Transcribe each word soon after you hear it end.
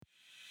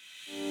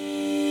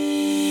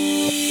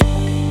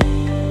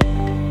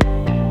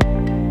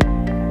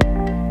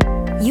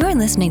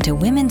listening to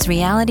Women's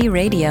Reality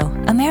Radio,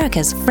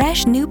 America's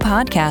fresh new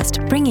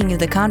podcast, bringing you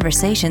the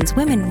conversations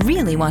women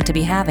really want to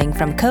be having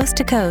from coast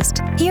to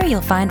coast. Here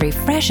you'll find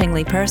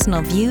refreshingly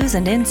personal views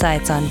and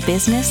insights on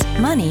business,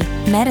 money,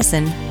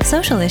 medicine,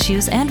 social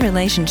issues, and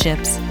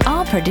relationships.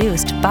 All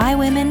produced by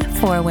women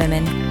for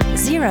women.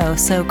 Zero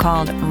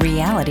so-called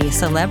reality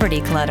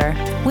celebrity clutter.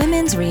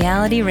 Women's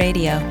Reality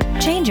Radio.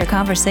 Change your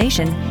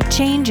conversation.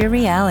 Change your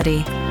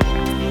reality.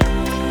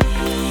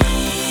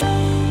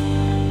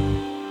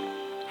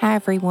 Hi,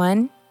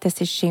 everyone.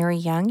 This is Sherry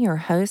Young, your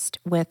host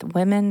with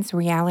Women's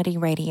Reality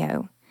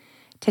Radio.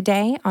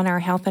 Today, on our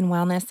Health and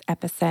Wellness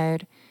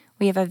episode,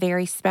 we have a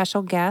very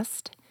special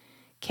guest,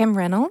 Kim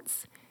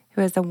Reynolds,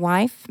 who is a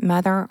wife,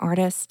 mother,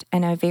 artist,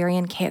 and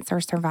ovarian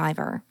cancer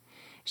survivor.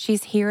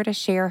 She's here to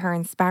share her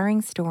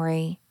inspiring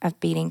story of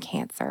beating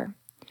cancer.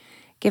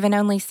 Given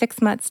only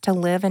 6 months to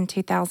live in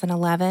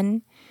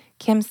 2011,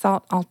 Kim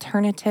sought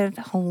alternative,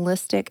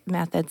 holistic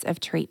methods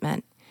of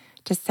treatment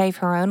to save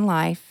her own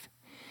life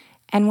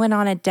and went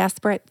on a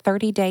desperate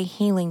 30-day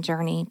healing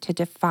journey to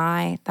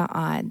defy the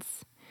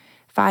odds.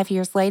 5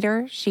 years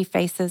later, she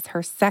faces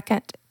her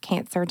second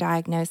cancer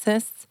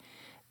diagnosis,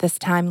 this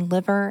time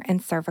liver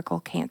and cervical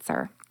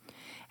cancer.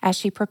 As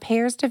she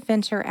prepares to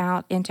venture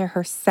out into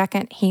her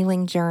second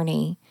healing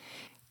journey,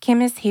 Kim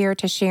is here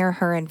to share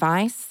her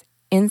advice,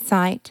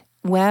 insight,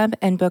 web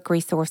and book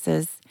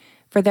resources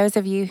for those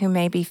of you who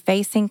may be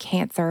facing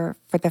cancer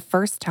for the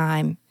first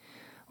time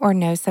or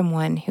know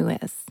someone who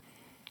is.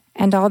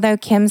 And although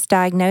Kim's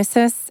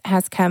diagnosis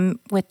has come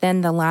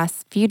within the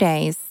last few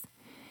days,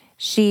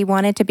 she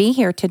wanted to be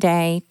here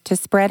today to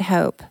spread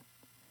hope.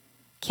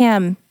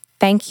 Kim,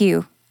 thank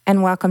you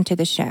and welcome to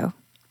the show.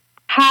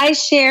 Hi,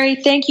 Sherry.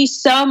 Thank you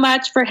so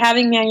much for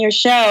having me on your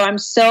show. I'm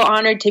so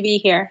honored to be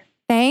here.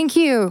 Thank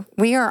you.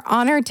 We are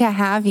honored to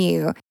have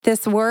you.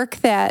 This work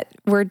that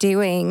we're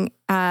doing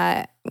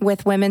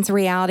with Women's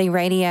Reality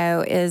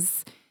Radio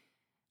is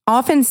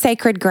often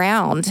sacred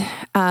ground.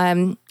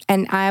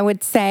 And I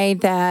would say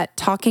that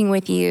talking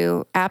with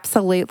you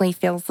absolutely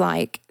feels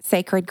like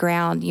sacred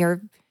ground.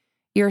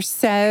 You're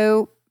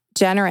so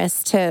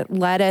generous to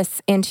let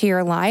us into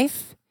your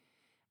life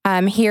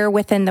here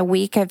within the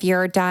week of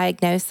your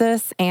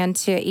diagnosis and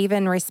to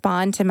even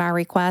respond to my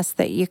request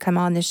that you come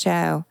on the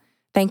show.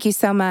 Thank you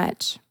so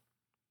much.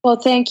 Well,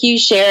 thank you,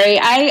 Sherry.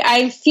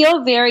 I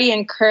feel very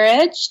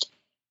encouraged,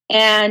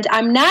 and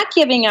I'm not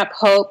giving up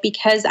hope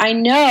because I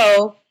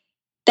know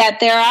that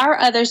there are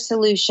other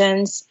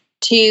solutions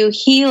to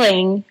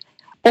healing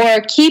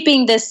or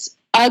keeping this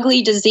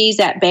ugly disease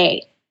at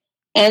bay.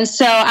 And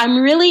so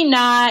I'm really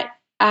not,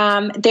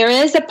 there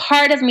is a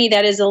part of me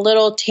that is a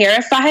little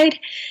terrified,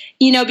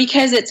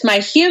 because it's my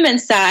human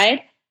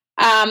side.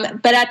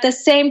 But at the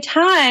same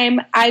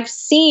time, I've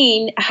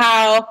seen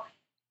how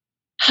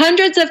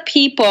hundreds of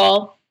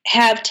people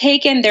have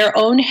taken their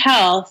own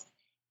health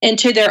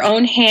into their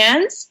own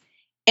hands.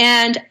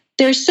 And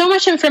there's so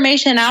much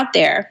information out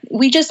there.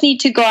 We just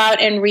need to go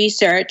out and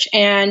research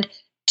and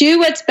do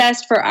what's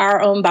best for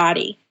our own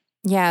body.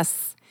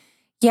 Yes.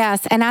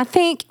 Yes. And I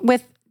think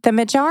with the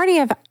majority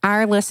of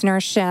our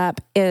listenership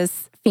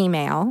is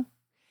female.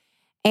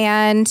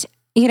 And,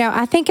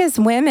 I think as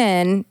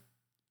women,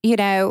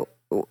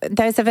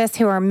 those of us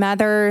who are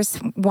mothers,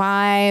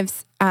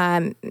 wives,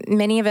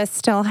 many of us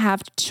still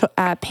have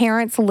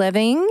parents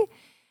living.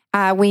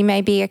 We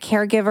may be a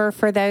caregiver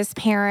for those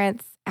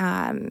parents.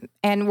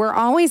 And we're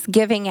always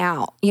giving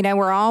out,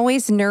 we're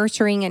always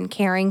nurturing and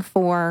caring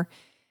for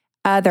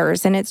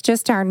others. And it's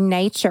just our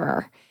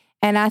nature.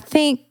 And I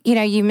think, you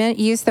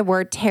used the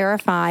word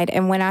terrified.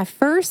 And when I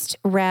first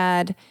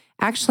read,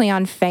 actually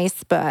on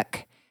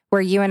Facebook,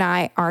 where you and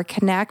I are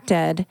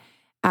connected,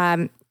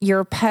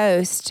 your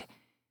post,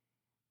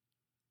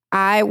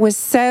 I was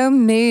so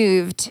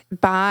moved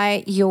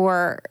by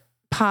your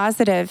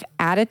positive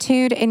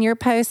attitude in your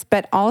post,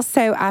 but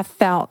also I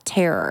felt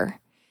terror.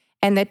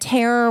 And the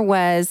terror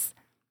was,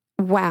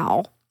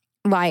 wow,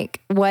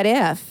 like, what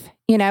if?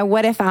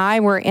 What if I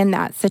were in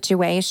that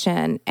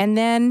situation? And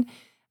then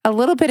a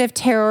little bit of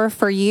terror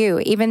for you,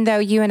 even though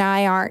you and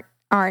I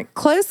aren't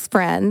close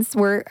friends.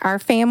 Our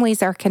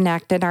families are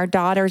connected. Our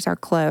daughters are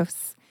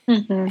close.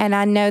 Mm-hmm. And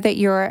I know that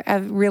you're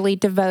a really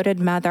devoted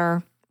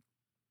mother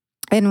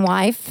and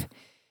wife.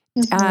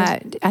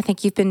 Mm-hmm. I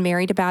think you've been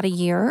married about a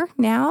year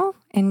now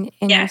in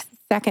your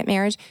second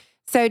marriage.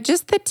 So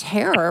just the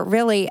terror,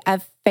 really,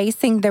 of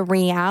facing the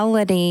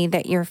reality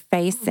that you're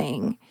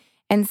facing.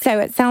 And so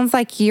it sounds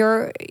like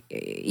you're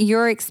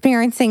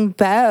experiencing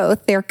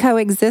both. They're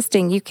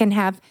coexisting. You can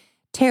have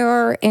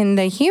terror in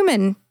the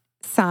human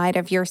side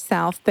of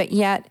yourself, but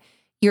yet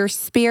your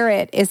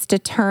spirit is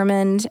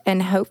determined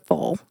and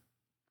hopeful.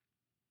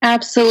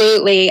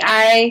 Absolutely.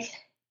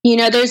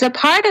 There's a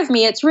part of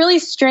me, it's really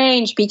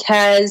strange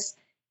because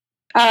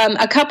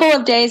a couple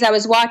of days I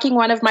was walking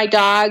one of my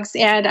dogs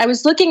and I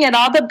was looking at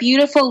all the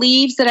beautiful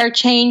leaves that are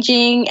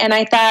changing. And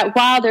I thought,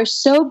 wow, they're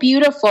so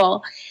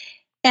beautiful.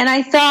 And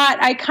I thought,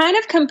 I kind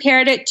of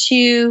compared it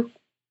to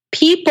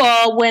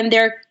people when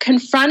they're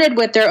confronted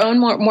with their own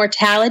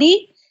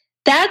mortality.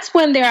 That's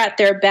when they're at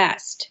their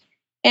best.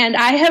 And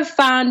I have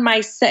found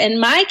in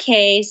my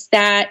case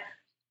that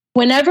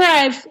whenever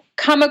I've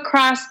come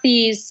across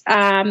these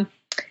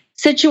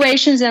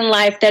situations in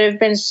life that have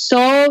been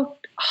so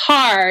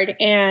hard,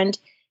 and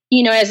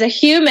as a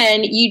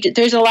human,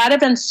 there's a lot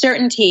of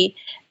uncertainty,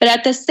 but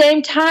at the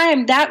same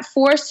time, that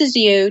forces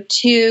you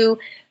to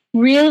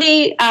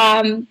really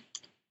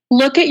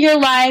look at your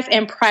life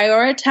and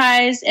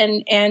prioritize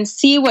and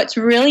see what's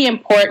really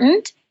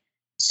important.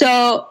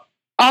 So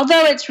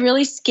although it's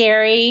really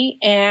scary,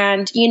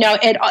 and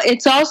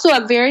it's also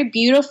a very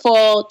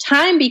beautiful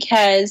time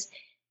because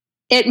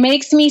it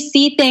makes me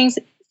see things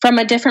from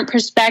a different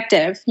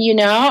perspective.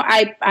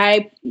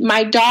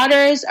 My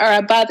daughters are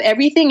above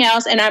everything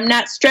else, and I'm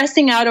not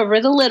stressing out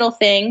over the little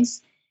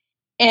things.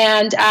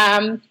 And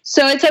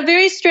so it's a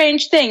very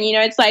strange thing.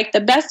 It's like the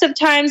best of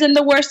times and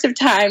the worst of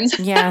times.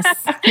 Yes.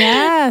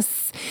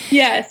 Yes.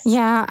 Yes.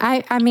 Yeah.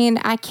 I mean,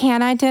 I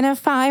can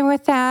identify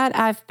with that.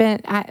 I've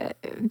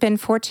been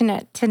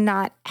fortunate to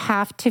not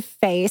have to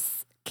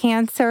face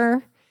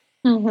cancer,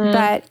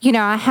 but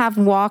I have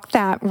walked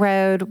that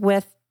road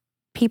with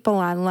people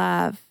I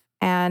love,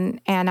 and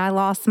I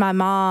lost my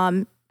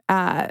mom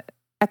a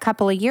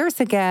couple of years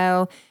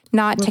ago.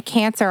 Not to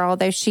cancer,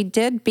 although she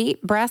did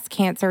beat breast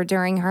cancer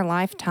during her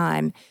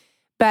lifetime.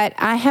 But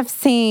I have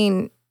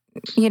seen,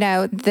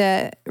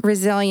 the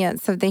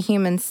resilience of the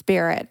human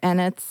spirit, and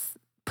it's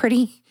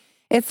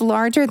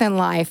larger than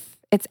life.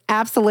 It's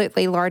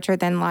absolutely larger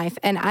than life.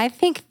 And I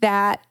think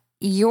that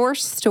your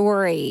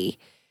story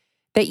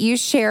that you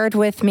shared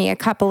with me a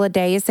couple of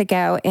days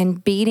ago in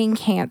beating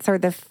cancer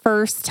the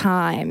first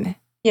time.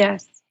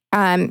 Yes.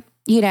 And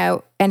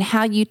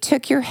how you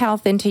took your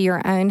health into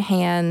your own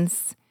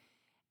hands,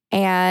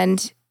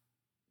 and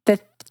the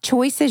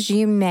choices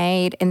you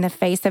made in the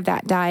face of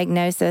that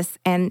diagnosis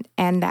and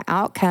the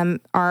outcome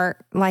are,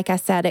 like I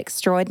said,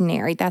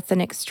 extraordinary. That's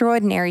an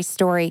extraordinary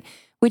story.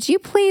 Would you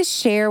please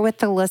share with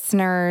the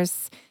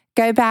listeners,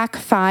 go back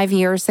 5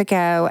 years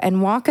ago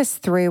and walk us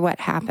through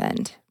what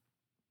happened?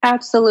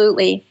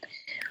 Absolutely.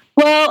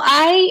 Well,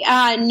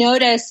 I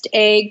noticed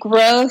a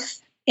growth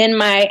in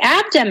my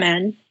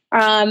abdomen.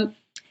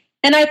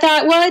 And I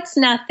thought, well, it's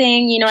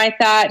nothing. I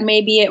thought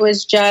maybe it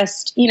was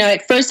just,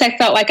 at first I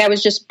felt like I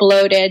was just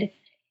bloated.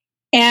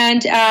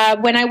 And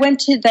when I went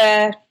to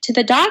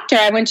the doctor,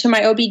 I went to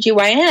my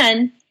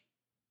OBGYN,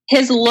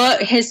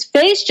 his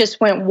face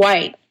just went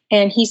white.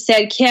 And he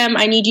said, Kim,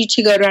 I need you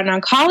to go to an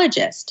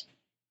oncologist.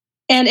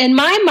 And in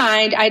my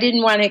mind, I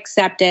didn't want to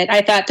accept it.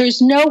 I thought there's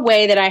no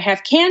way that I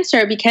have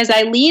cancer because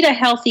I lead a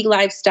healthy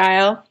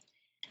lifestyle.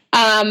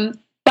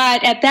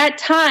 But at that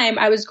time,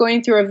 I was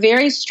going through a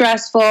very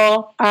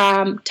stressful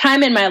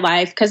time in my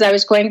life because I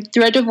was going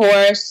through a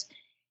divorce.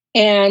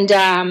 And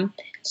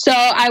so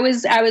I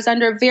was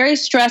under very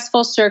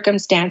stressful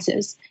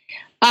circumstances.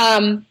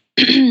 When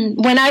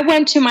I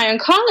went to my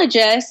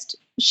oncologist,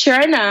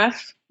 sure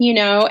enough,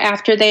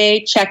 after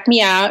they checked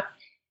me out,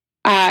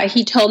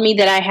 he told me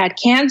that I had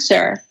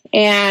cancer.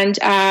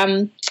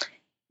 And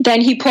then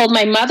he pulled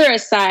my mother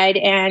aside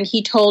and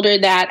he told her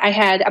that I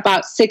had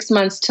about 6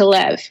 months to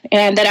live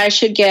and that I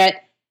should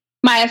get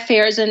my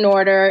affairs in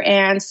order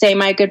and say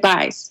my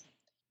goodbyes.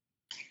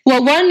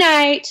 Well, one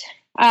night,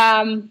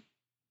 I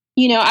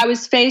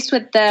was faced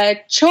with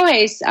the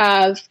choice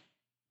of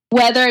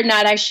whether or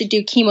not I should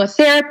do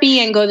chemotherapy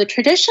and go the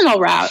traditional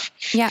route.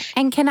 Yeah.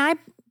 And can I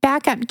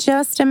back up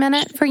just a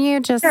minute for you,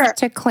 just Sure.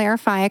 to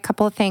clarify a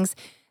couple of things?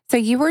 So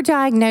you were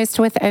diagnosed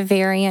with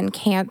ovarian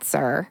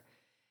cancer.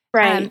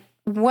 Right.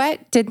 What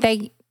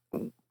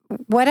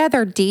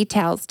other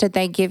details did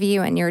they give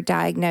you in your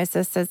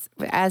diagnosis?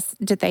 As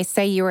did they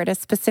say you were at a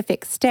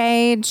specific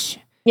stage?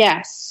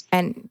 Yes.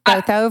 And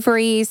both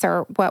ovaries,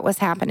 or what was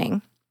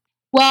happening?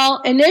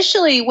 Well,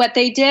 initially what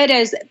they did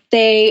is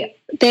they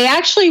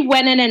actually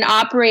went in and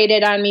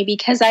operated on me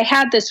because I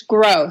had this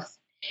growth.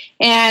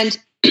 And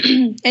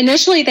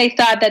initially they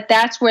thought that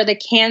that's where the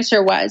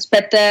cancer was,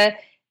 but the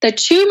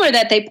tumor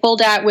that they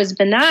pulled out was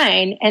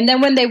benign. And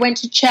then when they went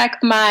to check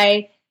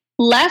my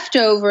left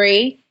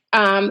ovary,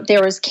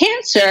 there was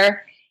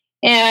cancer.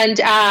 And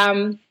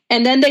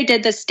then they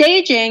did the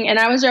staging, and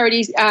I was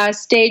already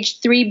stage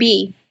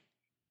 3B,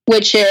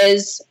 which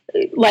is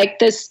like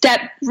the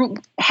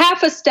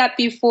half a step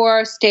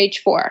before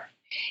stage 4.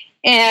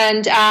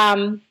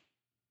 And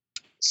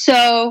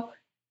so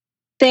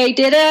they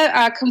did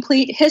a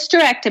complete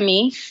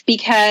hysterectomy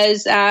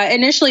because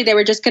initially they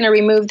were just going to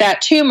remove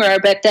that tumor.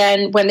 But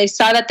then when they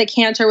saw that the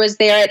cancer was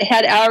there, it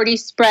had already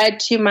spread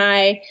to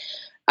my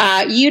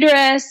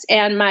uterus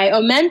and my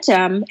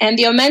omentum. And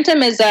the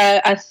omentum is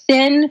a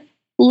thin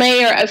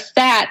layer of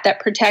fat that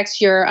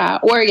protects your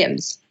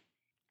organs.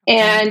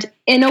 And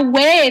in a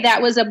way,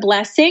 that was a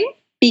blessing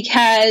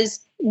because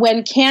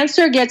when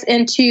cancer gets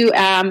into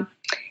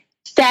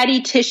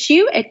fatty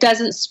tissue, it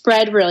doesn't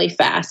spread really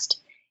fast.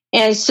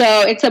 And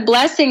so it's a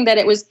blessing that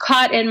it was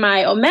caught in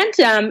my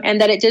omentum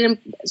and that it didn't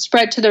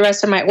spread to the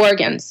rest of my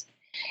organs.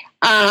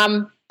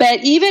 But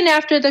even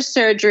after the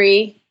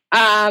surgery,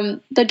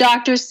 the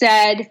doctor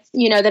said,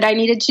 that I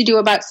needed to do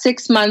about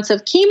 6 months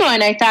of chemo.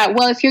 And I thought,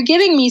 well, if you're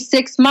giving me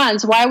 6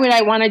 months, why would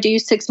I want to do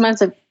 6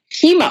 months of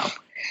chemo?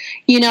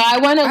 I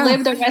want to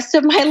live the rest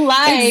of my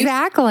life.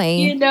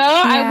 Exactly.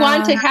 I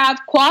want to have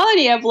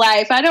quality of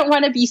life. I don't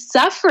want to be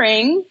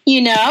suffering,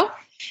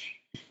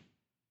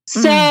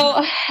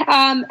 So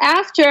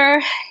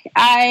after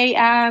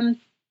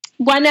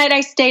one night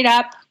I stayed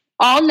up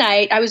all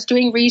night. I was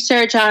doing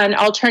research on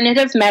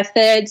alternative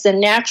methods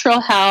and natural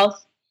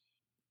health.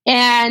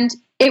 And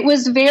it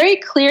was very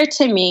clear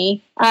to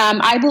me,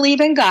 I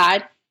believe in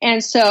God.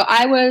 And so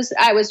I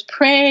was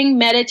praying,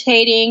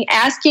 meditating,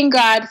 asking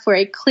God for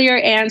a clear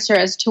answer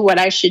as to what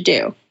I should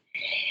do.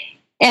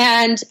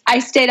 And I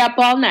stayed up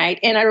all night.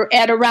 And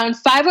at around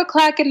 5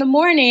 o'clock in the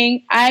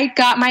morning, I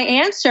got my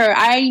answer.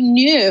 I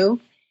knew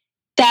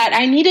that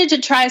I needed to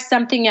try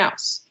something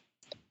else.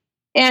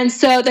 And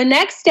so the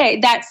next day,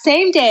 that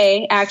same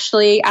day,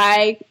 actually,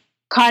 I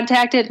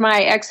contacted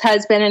my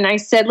ex-husband and I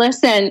said,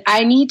 listen,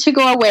 I need to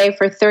go away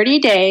for 30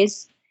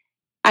 days.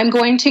 I'm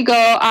going to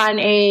go on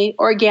a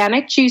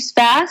organic juice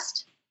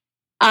fast.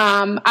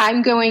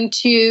 I'm going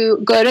to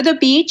go to the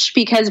beach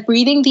because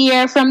breathing the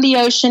air from the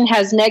ocean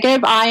has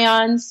negative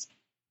ions,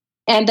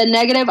 and the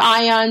negative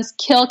ions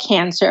kill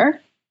cancer.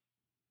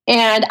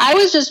 And I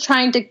was just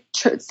trying to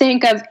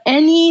think of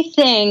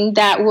anything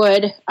that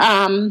would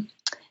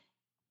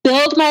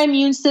build my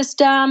immune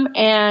system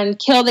and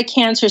kill the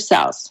cancer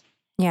cells.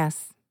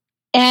 Yes.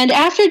 And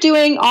after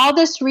doing all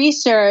this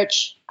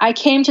research, I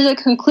came to the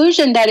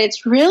conclusion that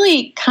it's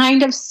really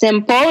kind of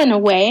simple in a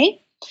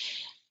way.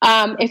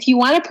 If you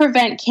want to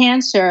prevent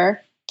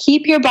cancer,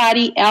 keep your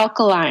body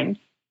alkaline.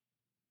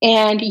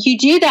 And you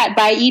do that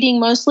by eating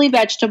mostly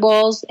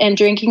vegetables and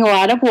drinking a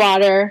lot of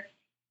water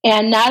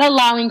and not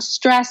allowing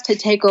stress to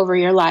take over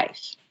your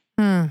life.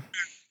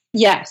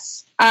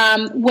 Yes.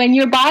 When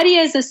your body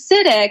is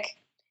acidic,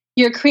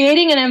 you're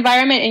creating an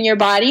environment in your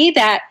body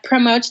that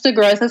promotes the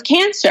growth of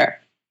cancer.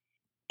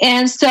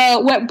 And so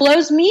what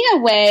blows me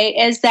away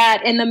is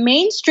that in the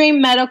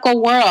mainstream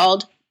medical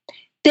world,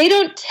 they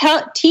don't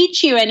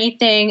teach you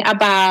anything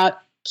about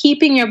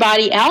keeping your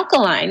body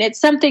alkaline. It's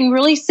something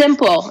really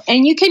simple.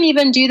 And you can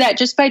even do that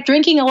just by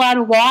drinking a lot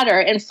of water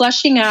and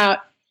flushing out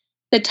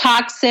the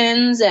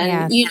toxins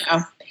and,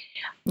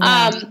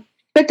 Yes.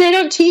 But they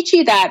don't teach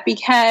you that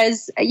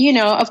because,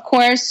 of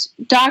course,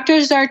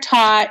 doctors are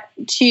taught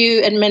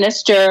to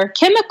administer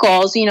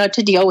chemicals,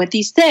 to deal with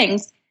these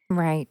things.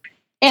 Right.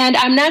 And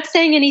I'm not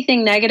saying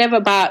anything negative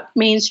about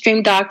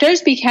mainstream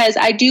doctors because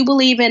I do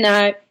believe in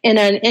an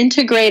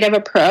integrative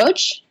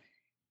approach.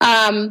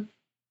 But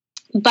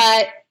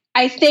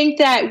I think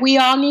that we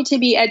all need to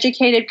be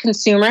educated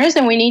consumers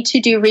and we need to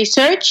do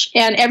research,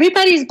 and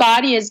everybody's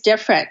body is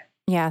different.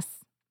 Yes.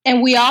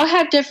 And we all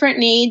have different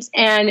needs.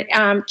 And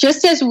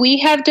just as we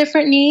have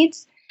different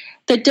needs,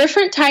 the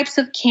different types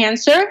of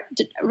cancer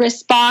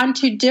respond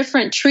to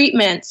different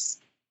treatments,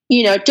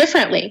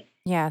 differently.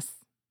 Yes.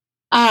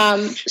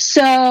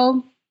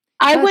 So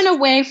I went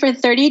away for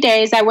 30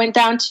 days. I went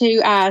down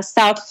to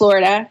South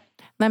Florida.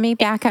 Let me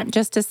back up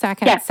just a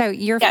second. Yeah. So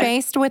you're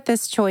faced with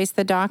this choice.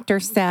 The doctor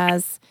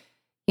says,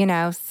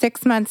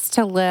 6 months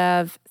to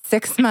live,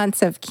 6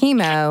 months of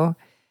chemo,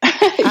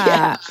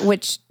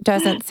 which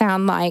doesn't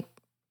sound like,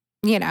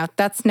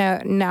 that's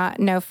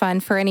no fun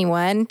for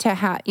anyone to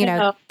have,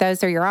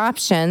 those are your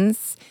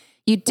options.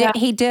 He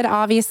did,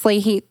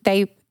 obviously,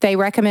 they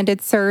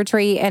recommended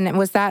surgery, and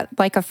was that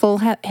like a full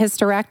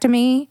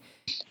hysterectomy?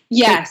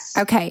 Yes.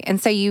 Okay.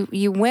 And so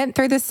you went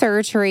through the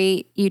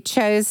surgery, you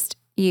chose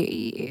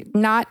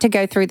not to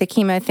go through the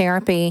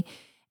chemotherapy.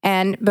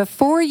 And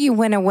before you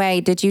went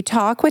away, did you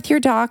talk with your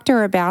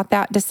doctor about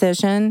that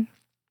decision?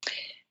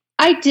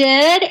 I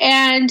did.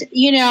 And,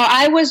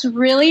 I was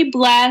really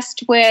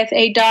blessed with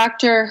a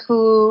doctor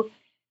who,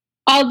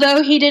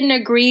 although he didn't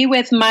agree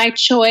with my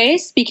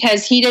choice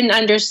because he didn't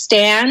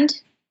understand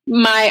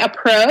my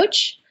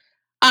approach,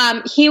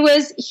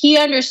 he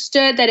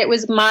understood that it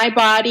was my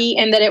body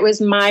and that it was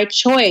my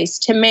choice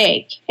to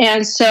make.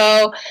 And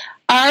so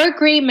our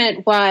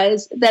agreement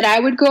was that I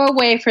would go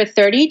away for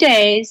 30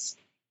 days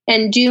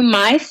and do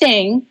my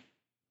thing,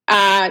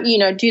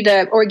 do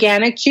the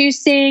organic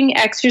juicing,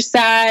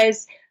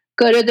 exercise,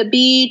 go to the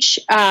beach,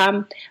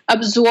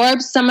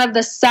 absorb some of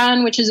the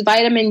sun, which is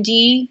vitamin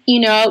D.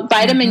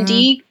 Vitamin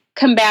D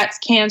combats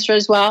cancer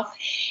as well.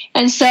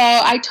 And so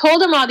I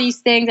told him all these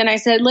things, and I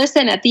said,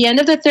 listen, at the end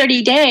of the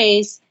 30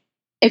 days,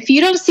 if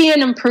you don't see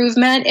an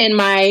improvement in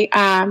my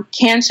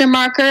cancer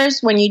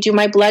markers when you do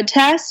my blood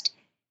test,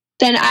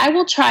 then I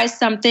will try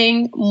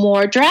something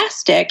more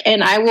drastic,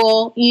 and I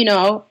will,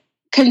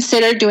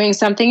 consider doing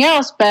something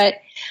else. But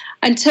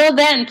until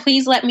then,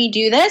 please let me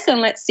do this,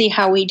 and let's see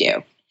how we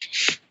do.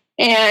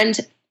 And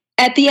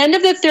at the end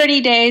of the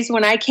 30 days,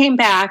 when I came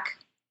back,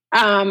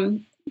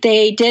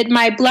 they did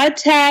my blood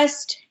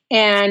test,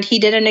 and he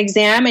did an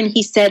exam, and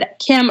he said,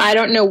 Kim, I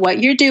don't know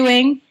what you're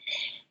doing.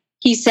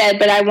 He said,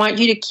 but I want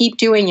you to keep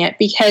doing it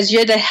because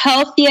you're the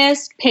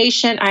healthiest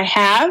patient I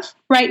have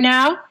right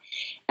now.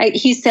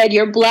 He said,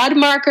 your blood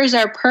markers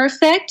are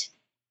perfect.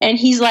 And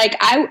he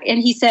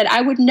said,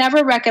 I would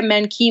never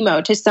recommend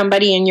chemo to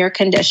somebody in your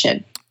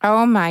condition.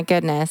 Oh my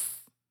goodness.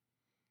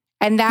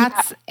 And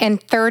that's in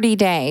 30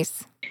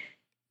 days.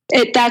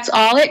 That's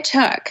all it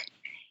took.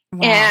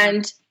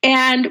 Wow.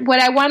 And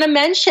what I want to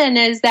mention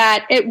is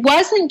that it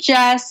wasn't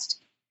just,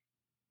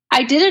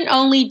 I didn't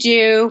only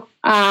do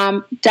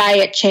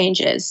diet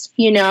changes.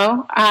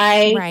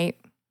 I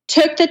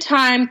took the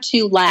time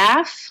to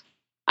laugh.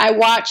 I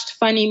watched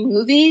funny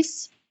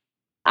movies.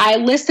 I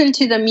listened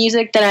to the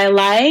music that I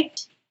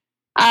liked.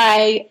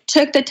 I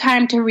took the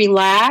time to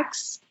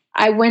relax.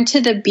 I went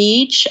to the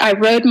beach. I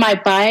rode my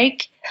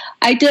bike.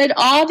 I did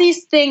all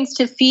these things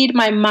to feed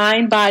my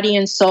mind, body,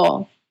 and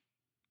soul.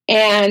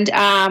 And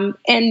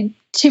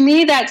to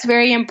me, that's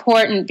very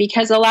important,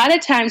 because a lot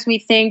of times we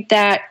think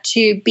that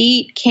to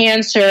beat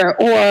cancer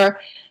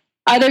or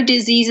other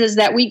diseases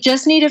that we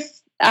just need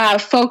to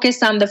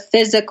focus on the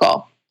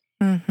physical.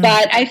 Mm-hmm.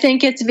 But I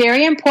think it's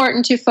very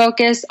important to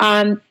focus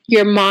on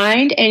your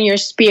mind and your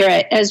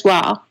spirit as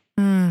well.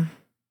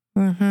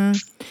 Mm-hmm.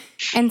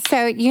 And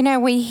so,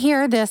 we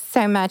hear this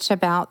so much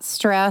about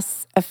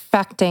stress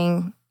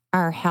affecting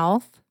our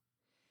health.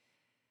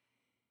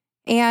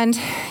 And,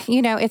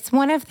 it's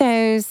one of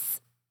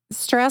those,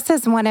 stress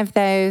is one of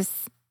those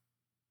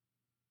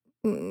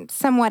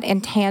somewhat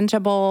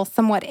intangible,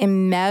 somewhat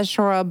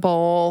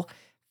immeasurable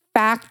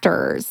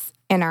factors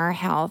in our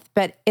health.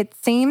 But it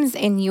seems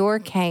in your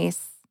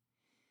case,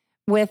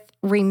 by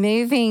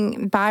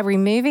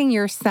removing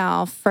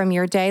yourself from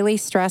your daily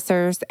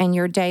stressors and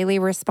your daily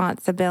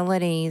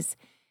responsibilities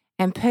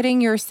and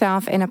putting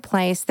yourself in a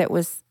place that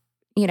was,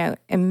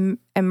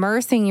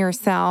 immersing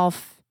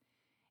yourself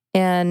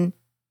in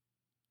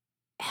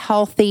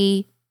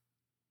healthy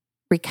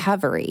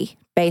recovery,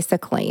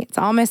 basically. It's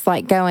almost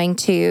like going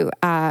to,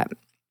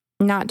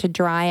 not to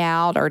dry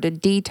out or to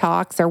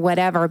detox or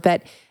whatever,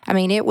 but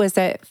it was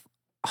a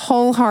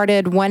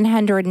wholehearted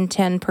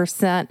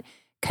 110%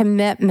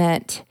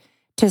 commitment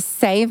to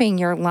saving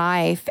your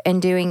life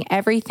and doing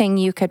everything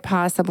you could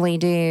possibly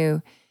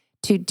do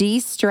to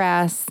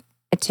de-stress,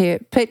 to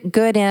put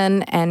good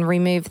in and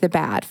remove the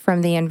bad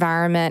from the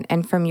environment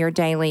and from your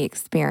daily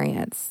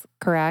experience,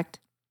 correct?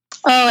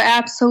 Oh,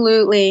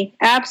 absolutely.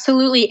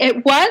 Absolutely.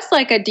 It was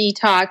like a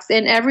detox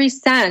in every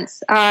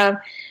sense. I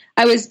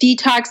was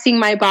detoxing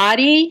my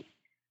body.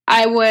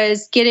 I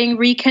was getting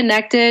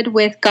reconnected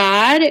with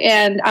God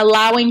and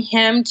allowing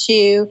Him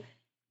to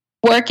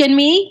work in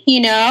me.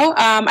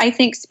 I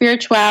think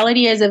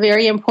spirituality is a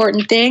very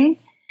important thing.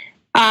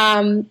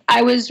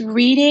 I was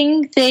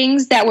reading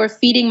things that were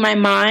feeding my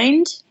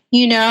mind,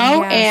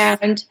 yes.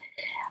 And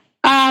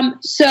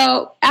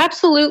so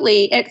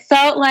absolutely, it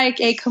felt like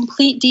a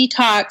complete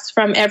detox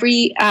from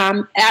every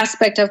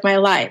aspect of my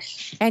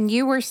life. And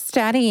you were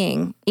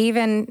studying,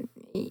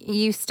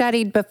 you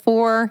studied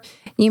before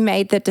you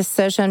made the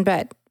decision,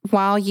 but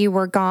while you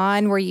were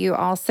gone, were you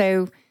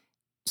also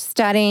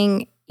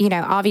studying,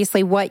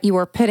 obviously what you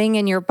were putting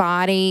in your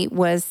body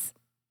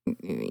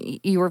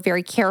you were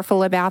very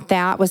careful about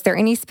that. Was there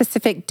any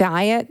specific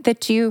diet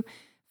that you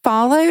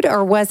followed,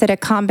 or was it a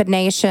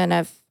combination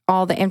of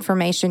all the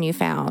information you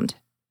found?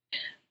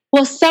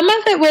 Well, some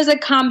of it was a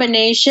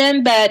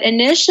combination, but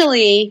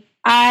initially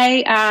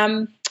I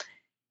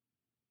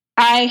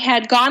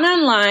had gone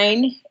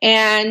online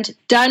and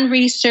done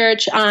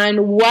research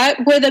on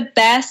what were the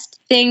best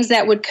things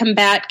that would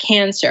combat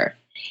cancer.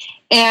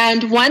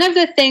 And one of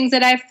the things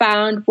that I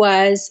found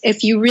was,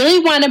 if you really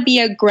want to be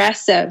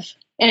aggressive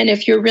and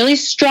if you're really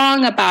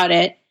strong about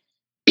it,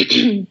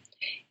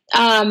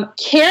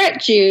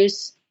 carrot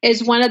juice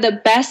is one of the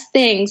best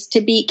things to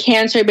beat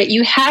cancer, but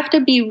you have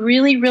to be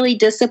really, really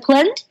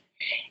disciplined.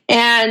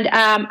 And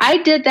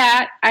I did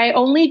that. I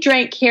only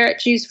drank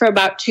carrot juice for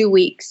about 2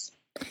 weeks.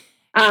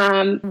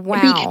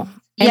 Wow.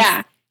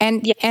 Yeah.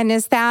 And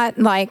is that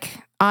like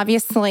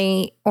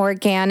obviously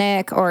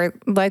organic or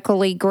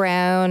locally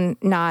grown,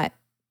 not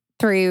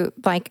through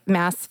like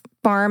mass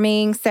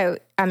farming? So,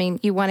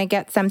 you want to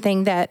get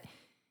something that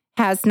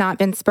has not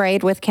been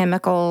sprayed with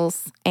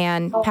chemicals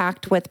and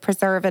packed with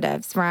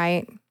preservatives,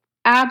 right?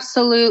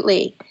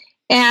 Absolutely.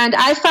 And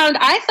I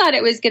thought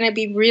it was going to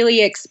be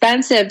really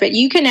expensive, but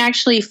you can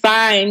actually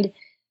find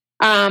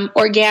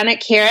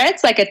organic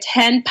carrots, like a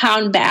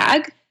 10-pound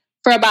bag,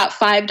 for about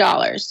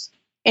 $5.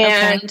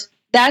 And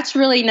that's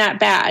really not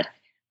bad.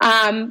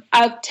 A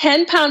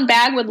 10-pound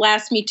bag would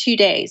last me 2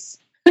 days.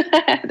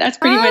 That's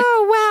pretty much.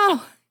 Oh,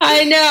 wow.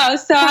 I know.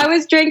 So I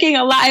was drinking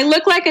a lot. I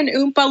look like an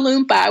Oompa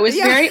Loompa. I was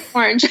very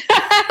orange.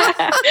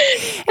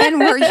 And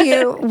were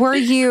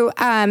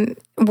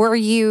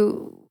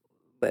you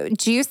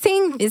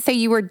juicing? So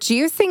you were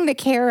juicing the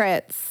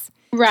carrots.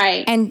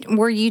 Right. And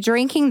were you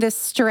drinking the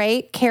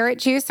straight carrot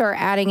juice or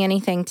adding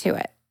anything to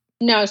it?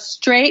 No,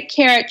 straight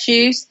carrot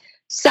juice.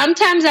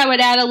 Sometimes I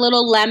would add a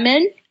little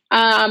lemon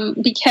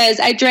because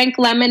I drank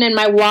lemon in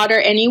my water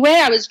anyway.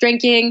 I was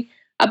drinking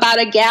about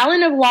a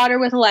gallon of water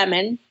with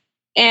lemon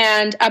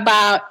and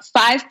about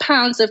 5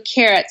 pounds of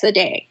carrots a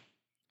day.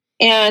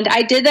 And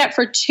I did that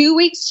for 2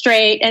 weeks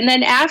straight. And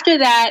then after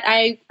that,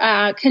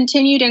 I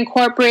continued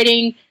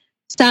incorporating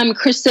some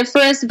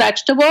cruciferous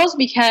vegetables,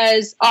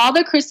 because all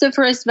the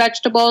cruciferous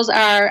vegetables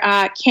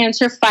are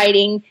cancer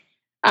fighting.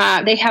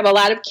 They have a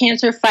lot of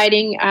cancer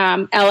fighting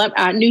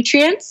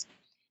nutrients.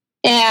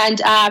 And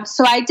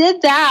so I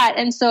did that.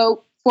 And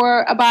so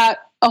for about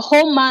a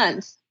whole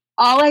month,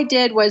 all I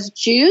did was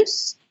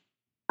juice.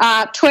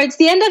 Towards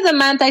the end of the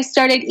month, I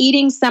started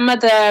eating some of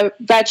the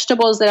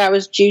vegetables that I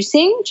was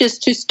juicing,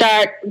 just to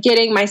start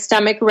getting my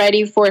stomach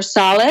ready for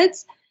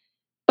solids.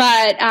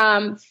 But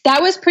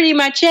that was pretty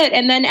much it.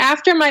 And then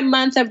after my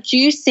month of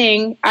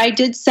juicing, I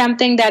did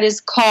something that is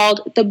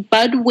called the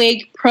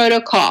Budwig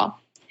Protocol.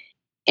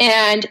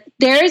 And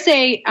there's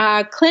a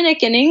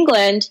clinic in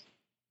England.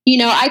 You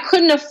know, I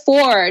couldn't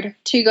afford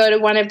to go to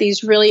one of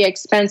these really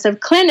expensive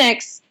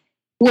clinics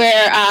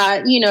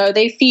where, you know,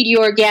 they feed you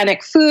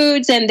organic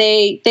foods and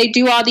they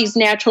do all these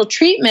natural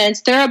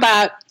treatments. They're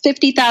about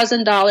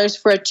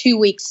 $50,000 for a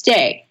 2-week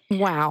stay.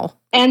 Wow.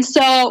 And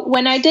so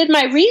when I did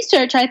my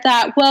research, I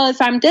thought, well,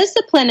 if I'm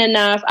disciplined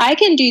enough, I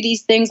can do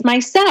these things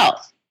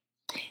myself.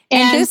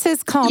 And this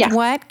is called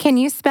what? Can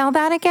you spell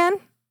that again?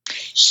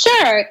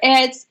 Sure.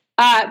 It's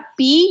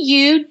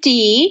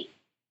B-U-D.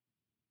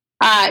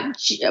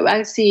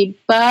 Let's see,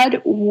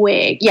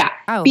 Budwig. Yeah.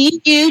 Oh.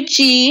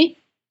 B-U-G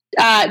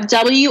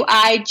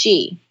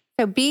W-I-G.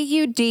 So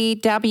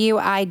B-U-D-W-I-G.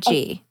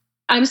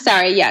 I'm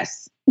sorry,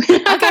 yes.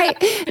 Okay.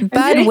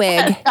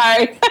 Budwig.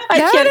 Sorry.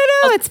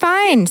 No, it's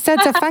fine. So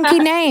it's a funky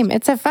name.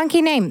 It's a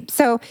funky name.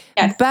 So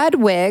yes.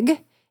 Budwig.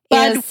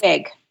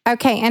 Budwig.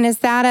 Okay. And is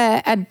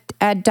that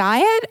a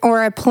diet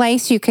or a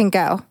place you can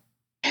go?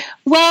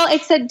 Well,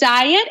 it's a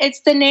diet.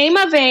 It's the name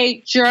of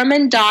a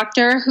German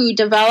doctor who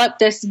developed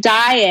this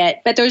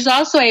diet, but there's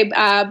also a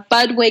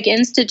Budwig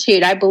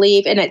Institute, I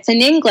believe, and it's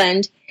in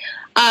England.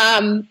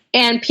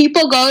 And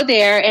people go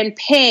there and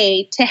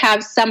pay to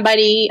have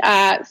somebody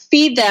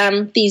feed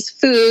them these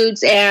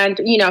foods and,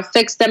 you know,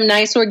 fix them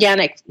nice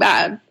organic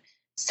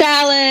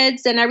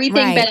salads and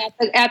everything. Right.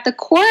 But at the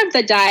core of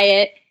the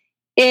diet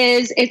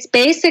it's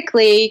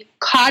basically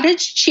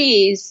cottage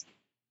cheese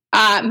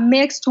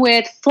mixed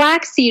with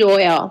flaxseed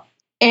oil.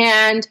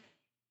 And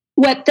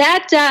what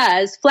that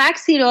does,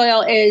 flaxseed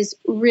oil is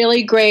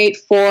really great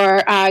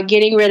for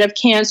getting rid of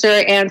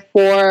cancer and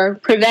for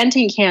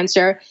preventing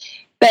cancer.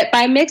 But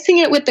by mixing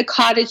it with the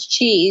cottage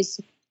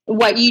cheese,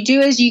 what you do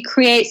is you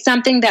create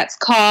something that's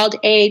called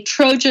a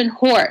Trojan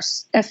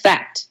horse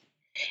effect.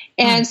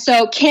 And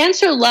so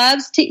cancer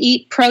loves to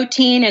eat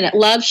protein and it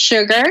loves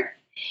sugar.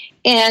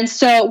 And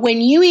so when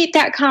you eat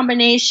that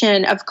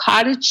combination of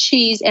cottage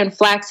cheese and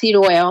flaxseed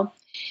oil,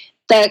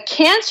 the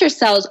cancer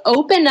cells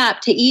open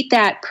up to eat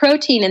that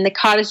protein in the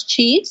cottage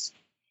cheese.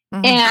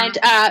 Mm-hmm. And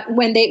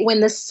when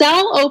the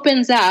cell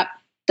opens up,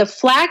 the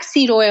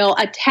flaxseed oil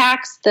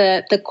attacks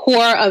the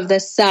core of the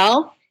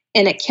cell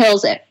and it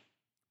kills it.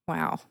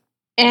 Wow.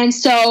 And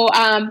so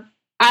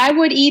I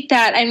would eat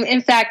that. And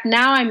in fact,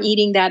 now I'm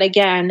eating that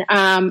again.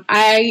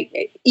 I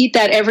eat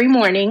that every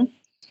morning.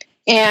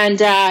 And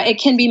it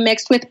can be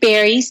mixed with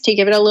berries to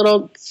give it a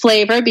little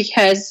flavor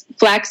because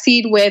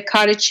flaxseed with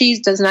cottage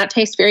cheese does not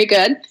taste very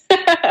good.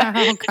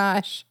 Oh,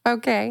 gosh.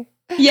 Okay.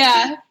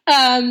 Yeah.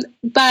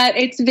 But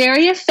it's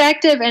very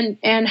effective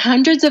and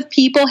hundreds of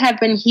people have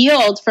been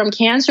healed from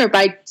cancer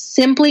by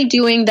simply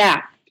doing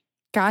that.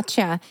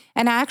 Gotcha.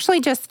 And I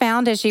actually just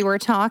found as you were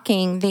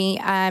talking, the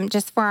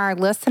just for our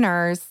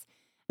listeners,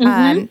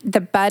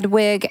 the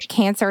Budwig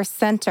Cancer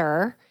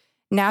Center,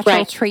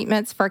 Natural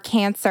Treatments for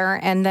Cancer,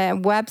 and the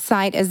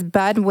website is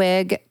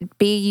Budwig,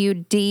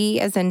 B-U-D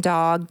as in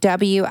dog,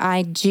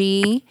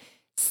 W-I-G,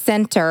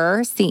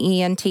 Center,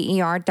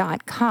 CENTER.com.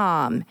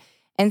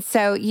 And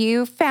so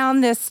you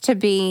found this to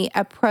be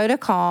a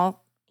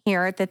protocol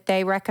here that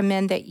they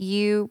recommend that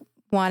you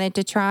wanted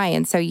to try.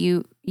 And so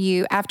you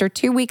after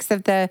 2 weeks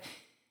of the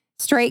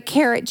straight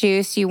carrot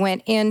juice, you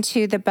went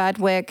into the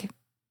Budwig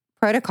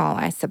protocol,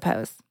 I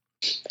suppose.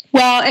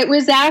 Well, it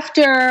was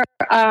after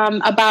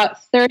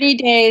about 30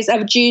 days of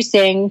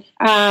juicing.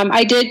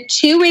 I did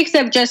 2 weeks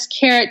of just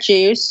carrot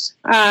juice,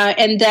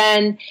 and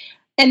then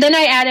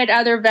I added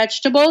other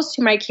vegetables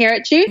to my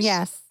carrot juice.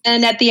 Yes.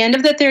 And at the end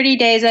of the 30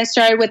 days, I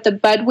started with the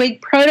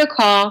Budwig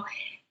protocol,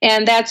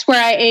 and that's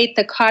where I ate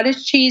the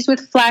cottage cheese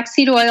with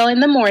flaxseed oil in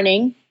the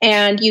morning,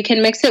 and you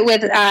can mix it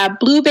with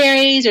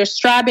blueberries or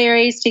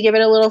strawberries to give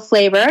it a little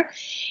flavor.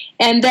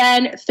 And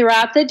then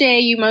throughout the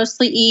day, you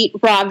mostly eat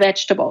raw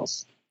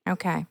vegetables.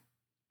 Okay.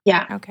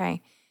 Yeah.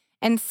 Okay.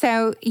 And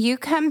so you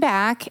come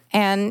back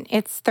and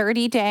it's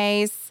 30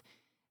 days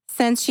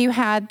since you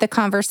had the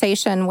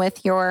conversation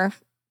with your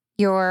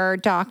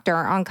doctor,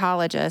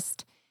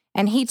 oncologist,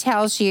 and he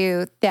tells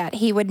you that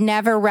he would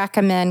never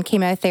recommend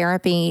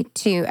chemotherapy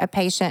to a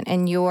patient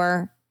in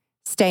your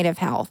state of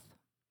health.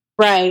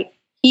 Right.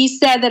 He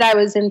said that I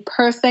was in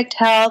perfect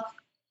health.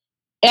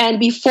 And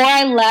before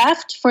I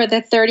left for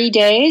the 30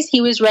 days,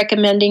 he was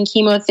recommending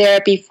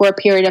chemotherapy for a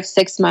period of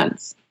 6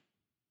 months.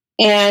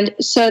 And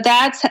so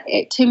that's,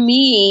 to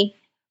me,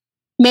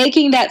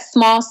 making that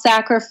small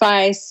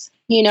sacrifice,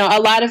 You know,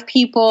 a lot of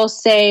people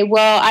say,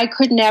 well, I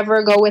could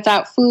never go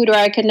without food, or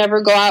I could never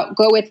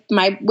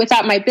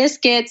without my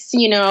biscuits,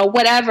 you know,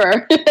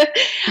 whatever.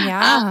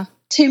 Yeah.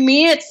 To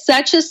me, it's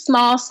such a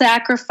small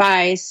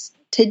sacrifice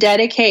to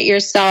dedicate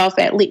yourself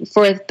at least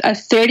for a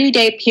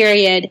 30-day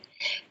period.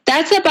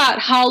 That's about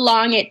how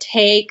long it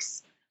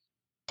takes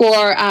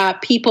for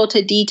people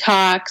to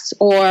detox,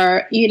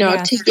 or, you know,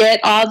 Yes. to get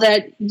all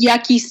the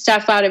yucky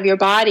stuff out of your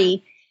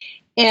body.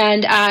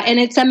 And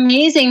it's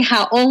amazing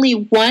how only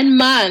 1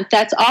 month,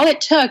 that's all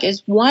it took,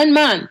 is 1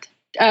 month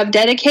of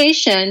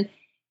dedication.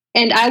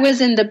 And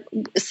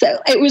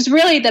it was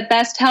really the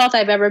best health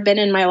I've ever been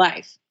in my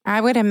life.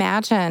 I would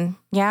imagine.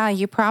 Yeah,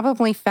 you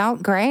probably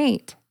felt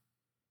great.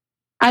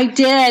 I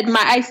did.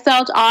 I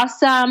felt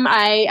awesome.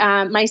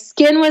 My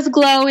skin was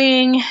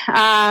glowing.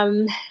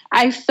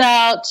 I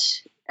felt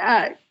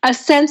a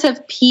sense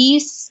of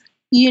peace,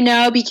 you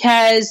know,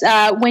 because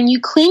when you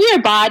clean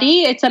your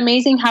body, it's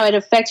amazing how it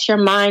affects your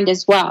mind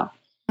as well.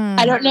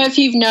 I don't know if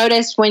you've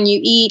noticed when you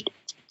eat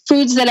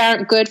foods that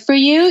aren't good for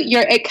you,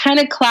 it kind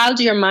of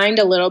clouds your mind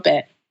a little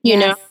bit, you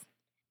know?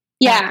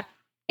 Yeah.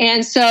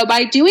 And so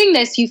by doing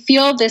this, you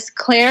feel this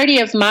clarity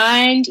of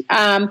mind.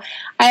 I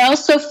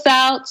also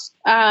felt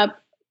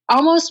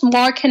almost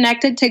more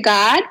connected to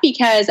God,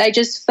 because I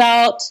just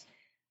felt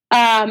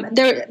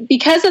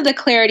because of the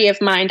clarity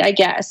of mind, I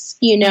guess,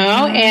 you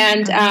know?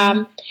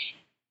 And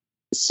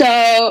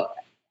so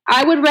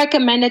I would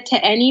recommend it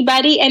to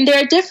anybody. And there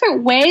are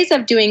different ways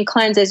of doing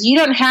cleanses. You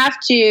don't have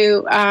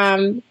to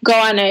go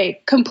on a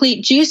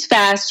complete juice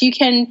fast. You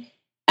can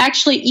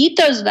actually eat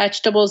those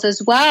vegetables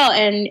as well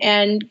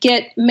and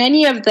get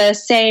many of the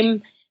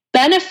same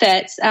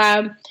benefits.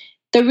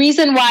 The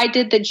reason why I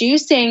did the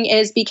juicing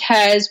is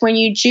because when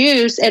you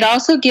juice, it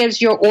also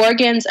gives your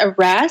organs a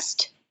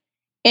rest,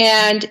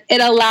 and it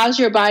allows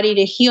your body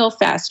to heal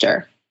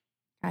faster.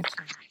 Gotcha.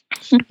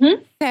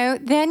 Mm-hmm. So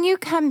then you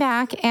come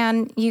back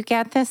and you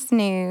get this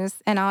news,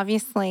 and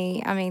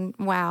obviously, I mean,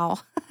 wow.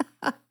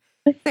 So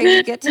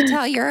you get to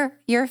tell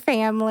your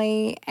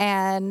family,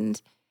 and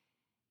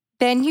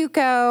then you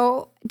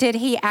go. Did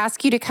he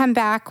ask you to come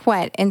back,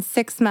 in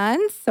 6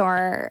 months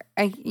or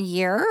a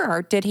year,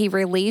 or did he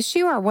release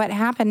you, or what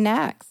happened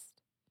next?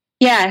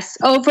 Yes.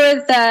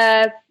 Over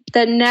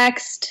the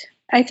next,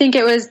 I think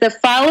it was the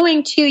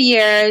following 2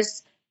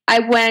 years, I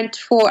went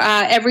for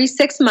every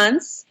 6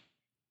 months.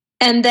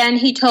 And then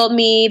he told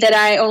me that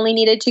I only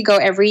needed to go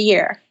every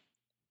year.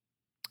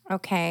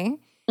 Okay.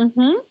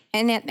 Mm-hmm.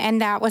 And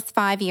that was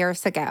 5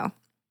 years ago.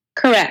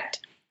 Correct.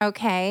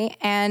 Okay.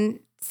 And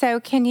so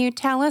can you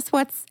tell us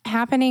what's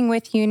happening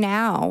with you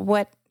now?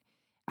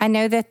 I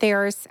know that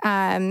there's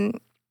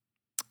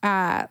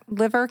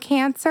liver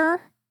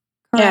cancer,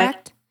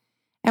 correct?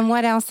 Yeah. And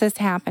what else is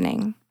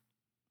happening?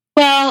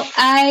 Well,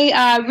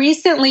 I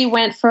recently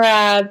went for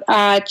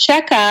a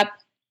checkup,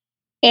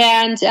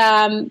 and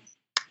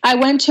I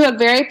went to a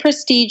very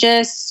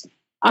prestigious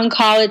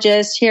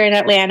oncologist here in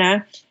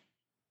Atlanta.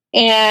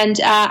 And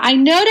I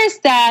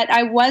noticed that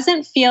I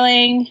wasn't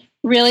feeling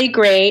really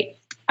great.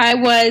 I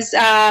was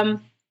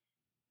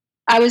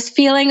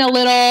feeling a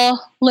little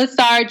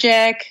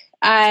lethargic.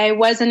 I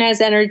wasn't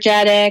as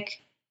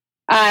energetic.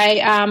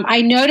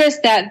 I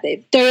noticed that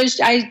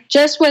I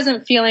just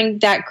wasn't feeling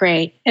that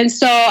great. And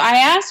so I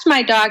asked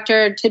my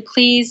doctor to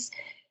please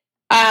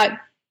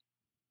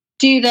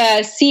do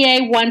the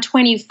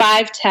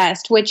CA-125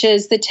 test, which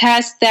is the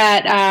test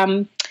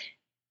that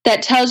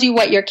tells you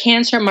what your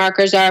cancer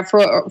markers are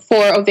for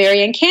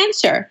ovarian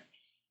cancer.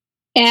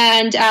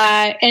 And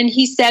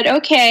he said,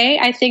 okay,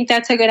 I think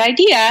that's a good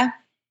idea.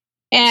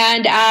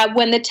 And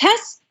when the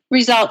test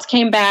results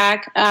came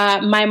back,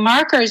 my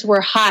markers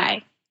were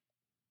high.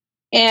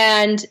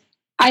 And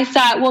I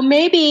thought, well,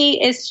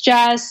 maybe it's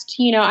just,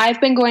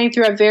 I've been going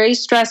through a very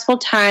stressful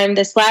time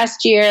this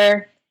last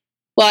year.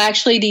 Well,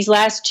 actually, these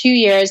last 2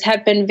 years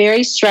have been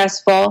very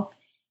stressful.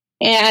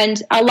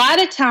 And a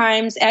lot of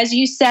times, as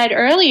you said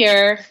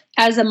earlier,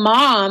 as a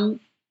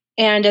mom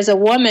and as a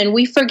woman,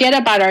 we forget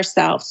about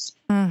ourselves.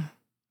 Yes.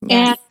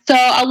 And so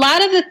a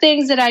lot of the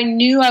things that I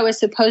knew I was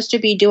supposed to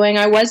be doing,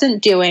 I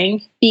wasn't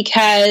doing,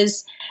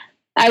 because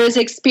I was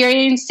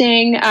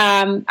experiencing,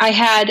 I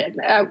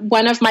had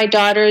one of my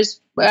daughters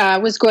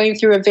was going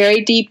through a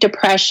very deep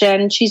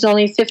depression. She's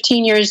only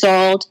 15 years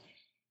old.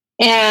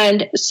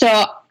 And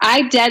so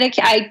I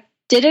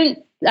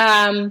didn't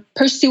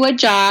pursue a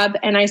job,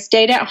 and I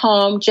stayed at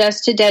home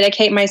just to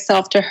dedicate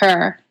myself to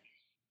her.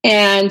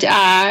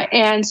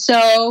 And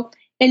so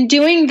in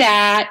doing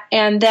that,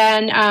 and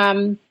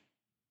then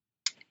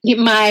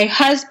my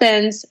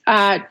husband's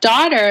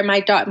daughter,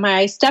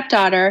 my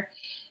stepdaughter,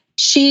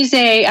 she's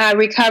a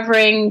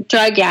recovering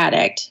drug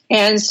addict.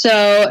 And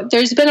so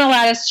there's been a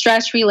lot of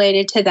stress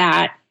related to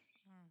that.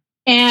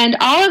 And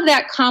all of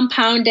that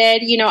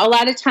compounded, a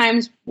lot of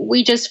times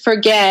we just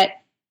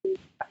forget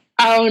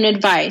our own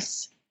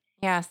advice.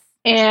 Yes.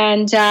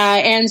 And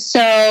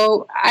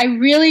so I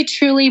really,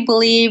 truly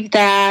believe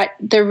that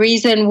the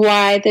reason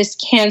why this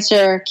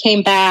cancer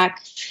came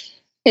back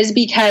is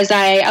because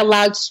I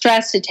allowed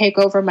stress to take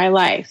over my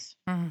life.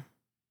 Mm.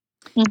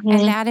 And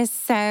that is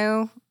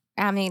so,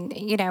 I mean,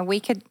 you know,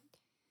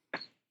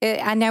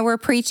 I know we're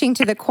preaching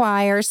to the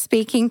choir,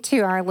 speaking to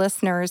our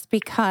listeners,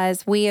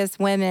 because we as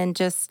women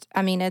just,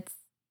 I mean,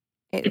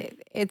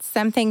 it's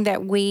something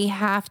that we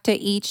have to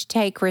each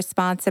take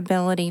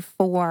responsibility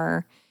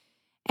for.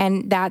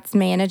 And that's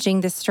managing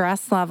the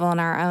stress level in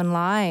our own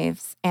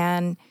lives.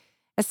 And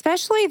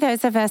especially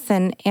those of us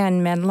in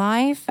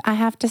midlife, I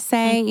have to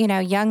say, you know,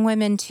 young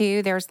women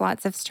too, there's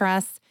lots of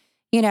stress,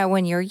 you know,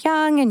 when you're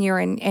young and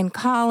you're in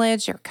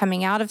college or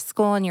coming out of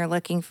school and you're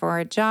looking for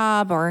a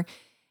job or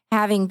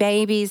having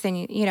babies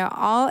and, you know,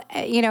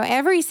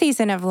 every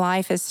season of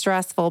life is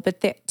stressful.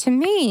 But to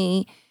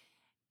me,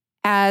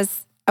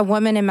 as a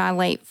woman in my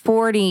late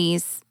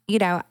 40s, you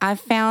know, I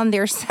found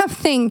there's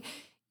something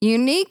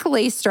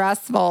uniquely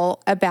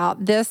stressful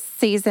about this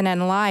season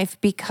in life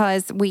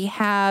because we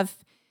have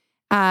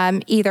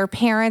either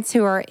parents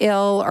who are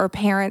ill or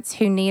parents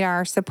who need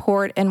our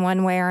support in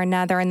one way or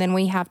another. And then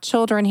we have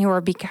children who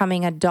are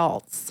becoming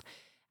adults.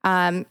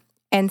 And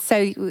so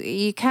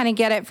you kind of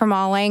get it from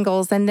all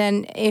angles. And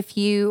then if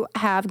you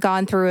have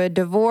gone through a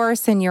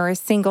divorce and you're a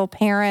single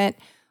parent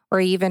or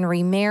even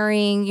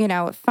remarrying, you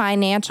know,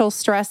 financial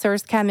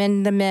stressors come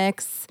in the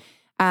mix.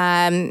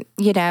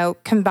 You know,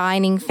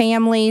 combining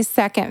families,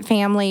 second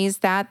families,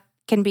 that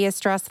can be a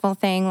stressful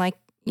thing like,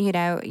 you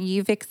know,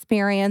 you've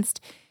experienced.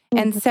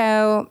 And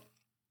so,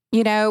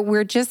 you know,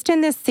 we're just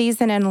in this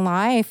season in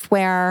life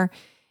where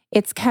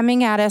it's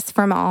coming at us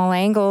from all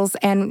angles.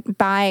 And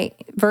by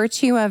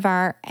virtue of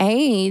our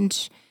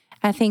age,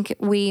 I think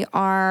we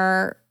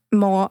are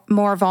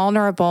more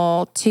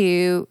vulnerable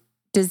to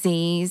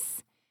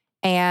disease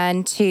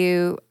and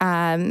to,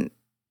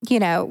 you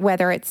know,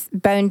 whether it's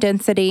bone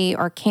density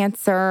or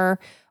cancer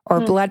or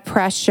blood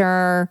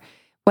pressure,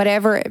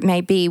 whatever it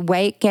may be,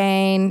 weight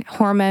gain,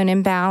 hormone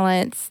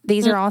imbalance.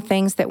 These are all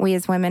things that we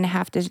as women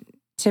have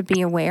to be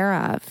aware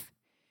of.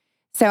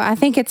 So I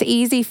think it's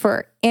easy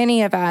for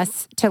any of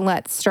us to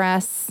let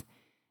stress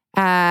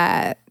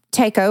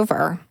take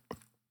over.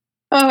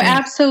 Oh,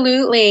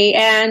 absolutely.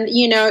 And,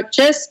 you know,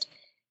 just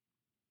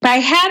by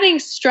having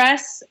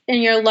stress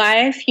in your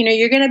life, you know,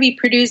 you're going to be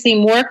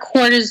producing more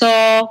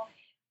cortisol.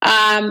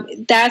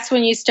 That's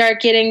when you start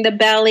getting the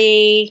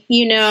belly,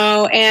 you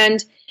know,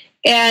 and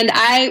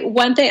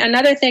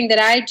another thing that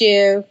I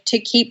do to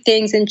keep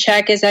things in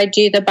check is I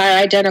do the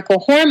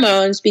bioidentical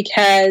hormones,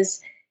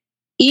 because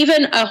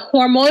even a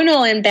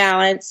hormonal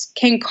imbalance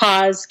can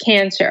cause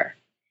cancer.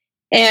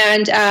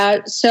 And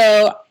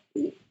so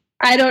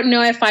I don't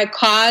know if I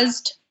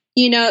caused,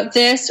 you know,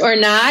 this or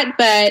not,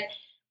 but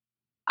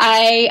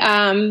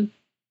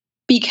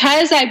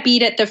because I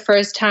beat it the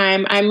first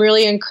time, I'm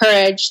really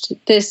encouraged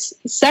this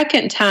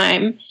second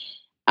time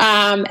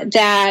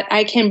that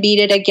I can beat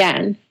it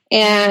again.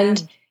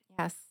 And,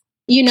 yes,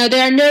 you know,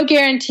 there are no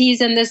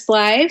guarantees in this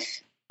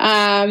life,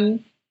 but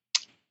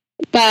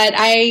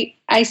I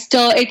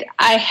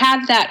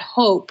have that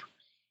hope,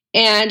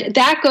 and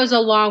that goes a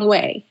long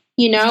way.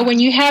 You know, when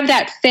you have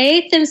that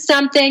faith in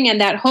something and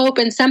that hope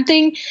in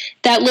something,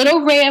 that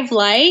little ray of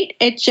light,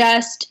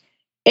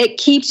 it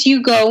keeps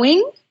you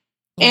going.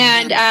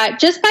 And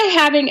just by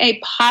having a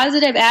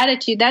positive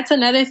attitude, that's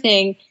another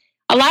thing.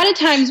 A lot of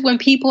times when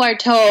people are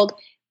told,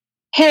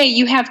 hey,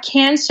 you have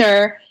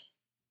cancer,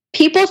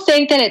 people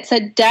think that it's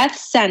a death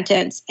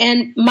sentence.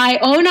 And my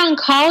own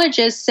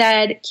oncologist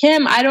said,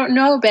 Kim, I don't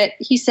know, but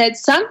he said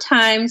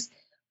sometimes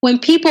when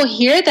people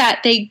hear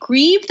that, they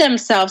grieve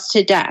themselves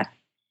to death.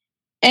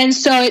 And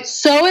so it's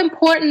so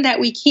important that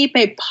we keep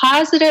a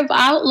positive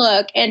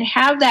outlook and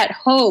have that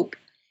hope.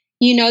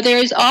 You know, there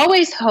is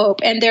always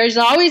hope, and there's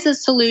always a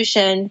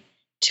solution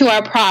to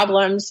our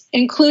problems,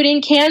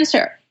 including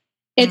cancer.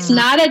 It's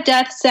not a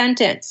death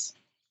sentence.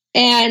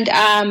 And,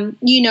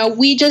 you know,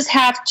 we just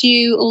have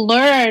to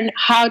learn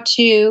how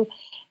to,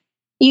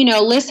 you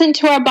know, listen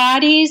to our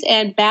bodies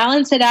and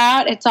balance it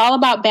out. It's all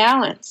about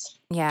balance.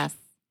 Yes.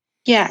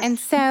 Yes. And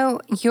so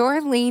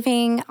you're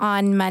leaving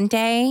on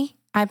Monday,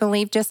 I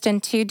believe, just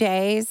in 2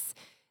 days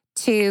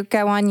to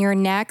go on your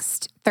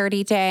next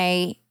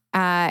 30-day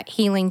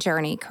healing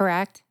journey,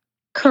 correct?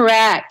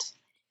 Correct.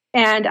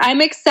 And I'm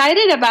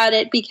excited about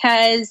it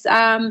because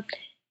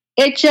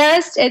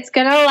it's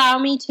going to allow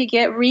me to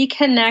get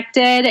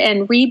reconnected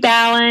and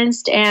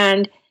rebalanced.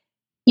 And,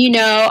 you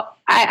know,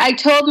 I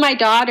told my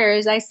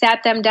daughters, I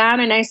sat them down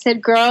and I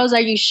said, girls,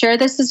 are you sure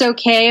this is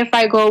okay if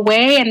I go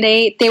away? And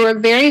they were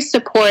very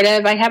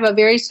supportive. I have a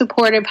very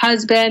supportive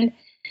husband,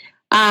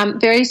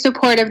 very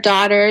supportive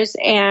daughters.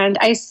 And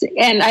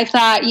I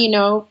thought, you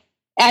know,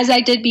 as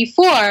I did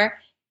before,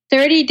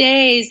 30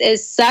 days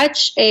is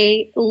such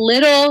a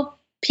little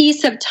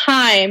piece of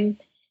time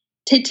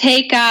to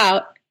take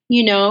out,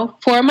 you know,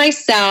 for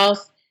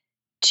myself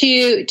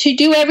to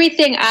do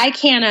everything I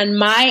can on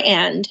my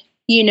end.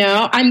 You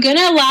know, I'm going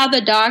to allow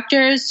the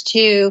doctors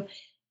to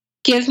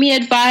give me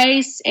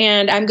advice,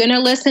 and I'm going to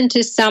listen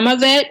to some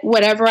of it,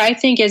 whatever I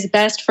think is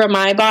best for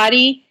my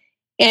body.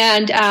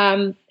 And,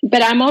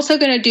 but I'm also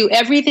going to do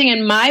everything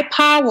in my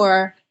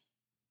power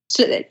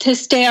to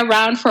stay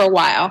around for a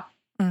while.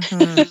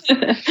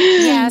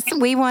 Yes,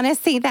 we want to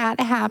see that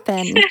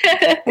happen.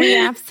 We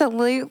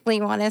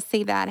absolutely want to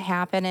see that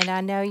happen. And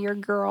I know your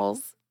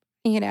girls,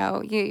 you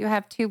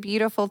have two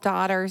beautiful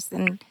daughters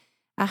and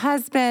a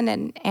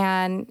husband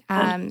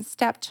and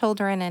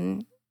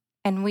stepchildren,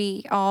 and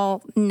we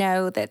all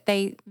know that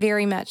they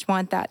very much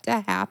want that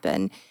to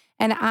happen.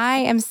 And I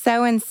am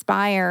so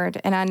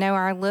inspired, and I know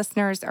our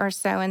listeners are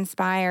so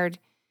inspired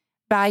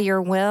by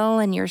your will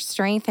and your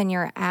strength and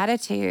your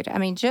attitude. I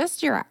mean,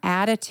 just your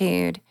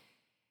attitude.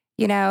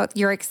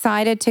 You're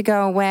excited to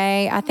go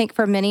away. I think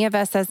for many of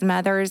us as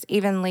mothers,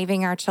 even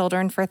leaving our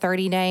children for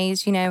 30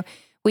 days,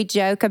 we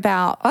joke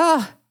about,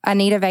 I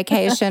need a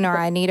vacation or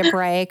I need a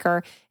break,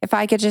 or if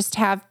I could just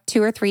have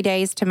 2 or 3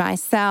 days to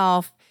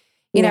myself,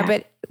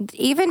 but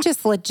even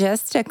just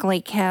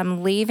logistically,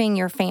 Kim, leaving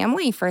your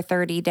family for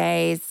 30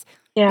 days,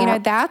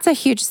 that's a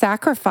huge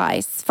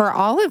sacrifice for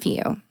all of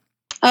you.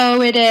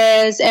 Oh, it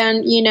is.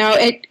 And,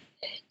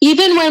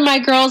 even when my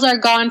girls are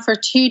gone for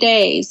 2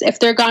 days, if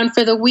they're gone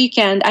for the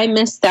weekend, I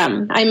miss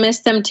them. I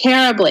miss them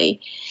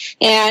terribly.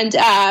 And,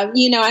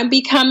 I'm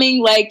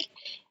becoming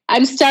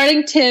I'm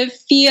starting to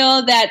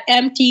feel that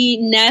empty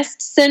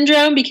nest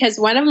syndrome because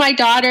one of my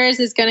daughters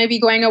is going to be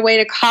going away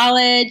to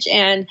college.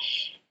 And,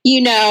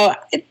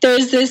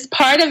 there's this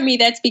part of me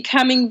that's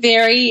becoming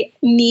very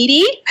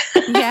needy.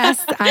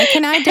 Yes, I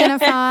can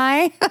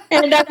identify.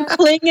 And I'm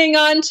clinging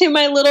on to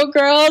my little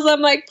girls. I'm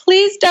like,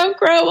 please don't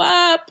grow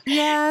up.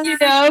 Yes.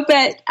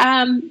 But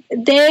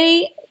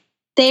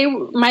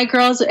my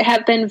girls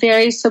have been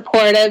very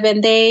supportive,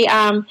 and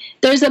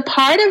there's a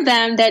part of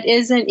them that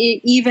isn't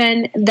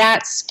even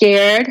that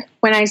scared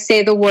when I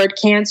say the word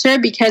cancer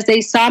because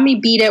they saw me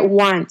beat it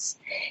once.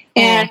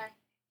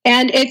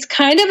 And it's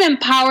kind of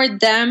empowered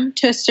them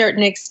to a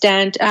certain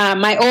extent.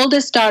 My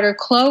oldest daughter,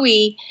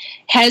 Chloe,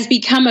 has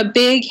become a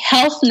big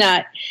health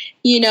nut.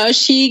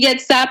 She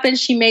gets up and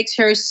she makes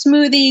her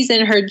smoothies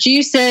and her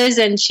juices,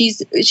 and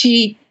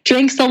she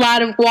drinks a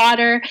lot of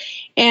water.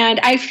 And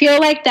I feel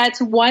like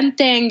that's one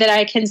thing that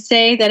I can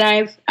say that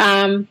I've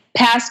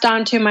passed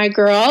on to my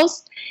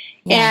girls.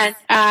 Yes.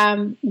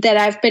 And that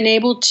I've been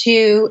able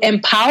to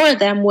empower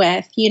them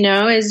with,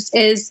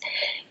 is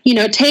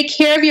take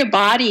care of your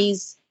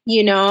bodies,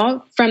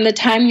 from the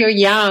time you're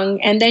young,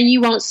 and then you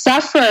won't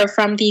suffer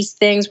from these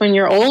things when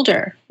you're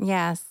older.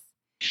 Yes.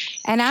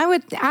 And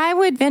I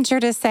would venture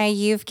to say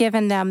you've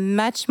given them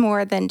much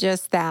more than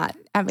just that.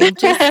 I mean,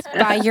 just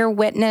by your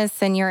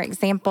witness and your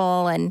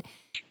example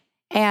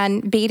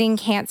and beating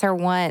cancer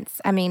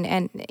once. I mean,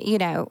 and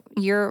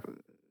you're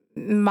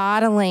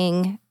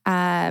modeling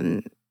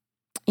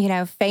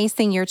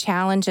facing your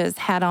challenges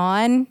head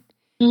on.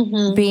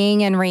 Mm-hmm.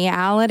 Being in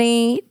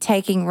reality,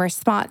 taking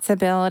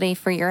responsibility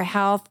for your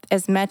health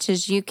as much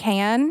as you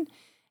can.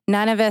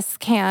 None of us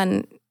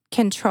can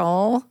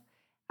control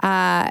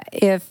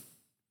if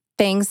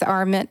things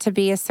are meant to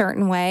be a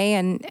certain way.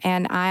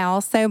 And I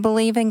also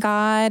believe in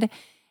God.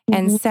 Mm-hmm.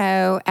 And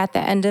so at the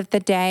end of the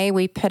day,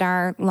 we put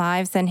our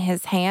lives in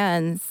His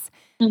hands.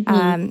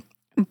 Mm-hmm.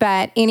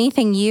 But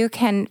anything you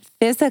can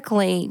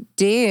physically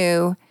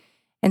do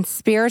and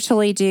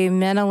spiritually do,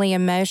 mentally,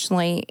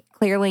 emotionally,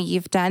 clearly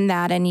you've done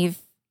that, and you've,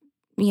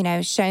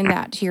 shown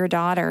that to your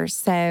daughters.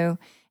 So,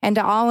 and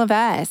to all of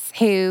us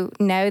who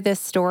know this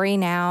story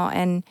now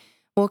and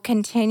will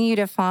continue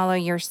to follow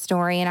your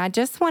story. And I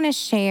just want to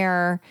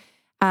share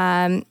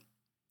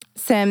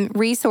some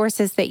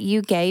resources that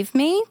you gave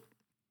me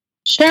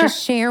to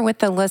share with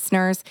the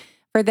listeners.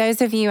 For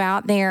those of you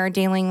out there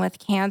dealing with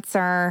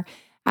cancer,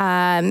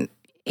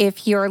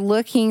 if you're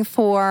looking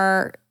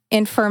for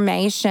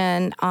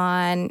information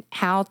on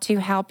how to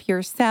help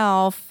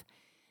yourself,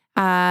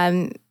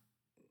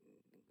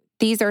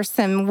 these are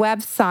some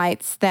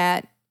websites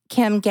that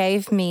Kim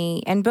gave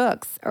me and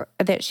books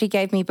that she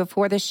gave me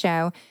before the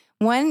show.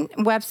 One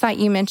website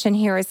you mentioned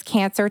here is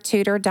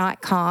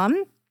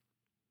cancertutor.com.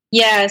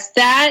 Yes,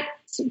 that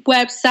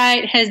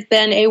website has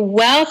been a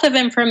wealth of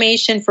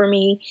information for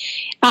me.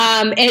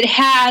 It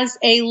has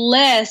a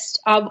list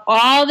of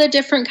all the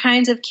different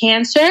kinds of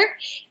cancer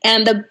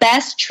and the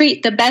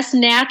best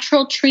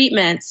natural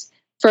treatments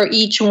for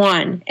each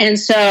one. And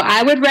so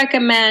I would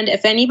recommend,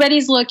 if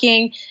anybody's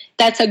looking,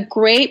 that's a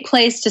great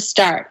place to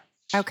start.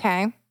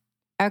 Okay.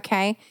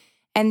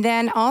 And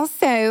then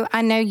also,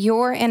 I know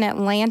you're in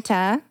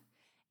Atlanta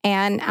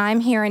and I'm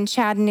here in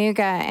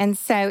Chattanooga. And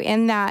so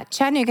in that,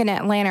 Chattanooga and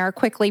Atlanta are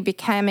quickly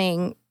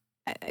becoming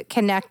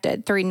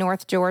connected through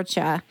North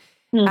Georgia.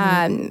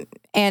 Mm-hmm.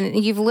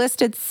 And you've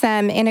listed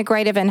some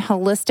integrative and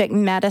holistic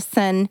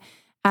medicine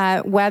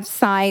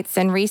websites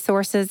and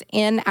resources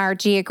in our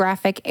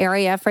geographic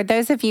area. For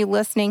those of you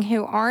listening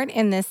who aren't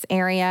in this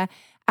area,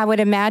 I would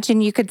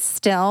imagine you could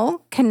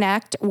still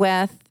connect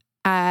with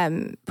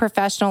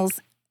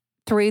professionals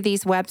through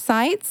these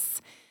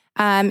websites,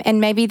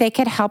 and maybe they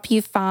could help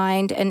you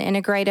find an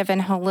integrative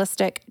and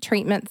holistic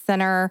treatment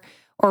center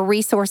or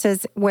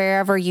resources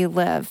wherever you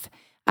live.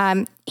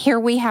 Here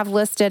we have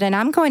listed, and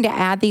I'm going to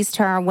add these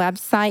to our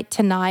website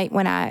tonight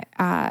when I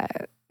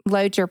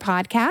load your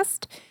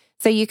podcast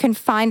So you can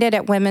find it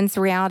at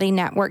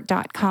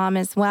womensrealitynetwork.com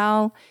as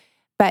well.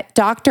 But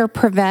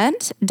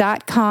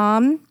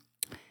drprevent.com,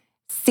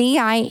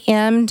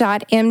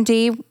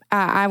 CIM.MD,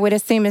 I would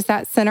assume, is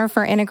that Center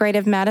for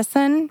Integrative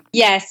Medicine?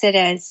 Yes, it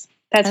is.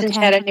 That's in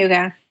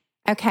Chattanooga.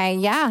 Okay,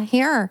 yeah,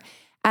 here.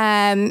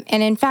 And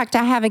in fact,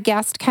 I have a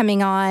guest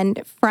coming on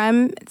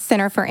from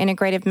Center for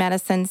Integrative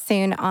Medicine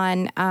soon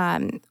on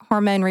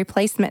hormone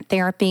replacement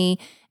therapy,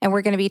 and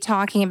we're going to be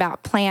talking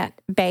about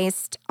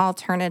plant-based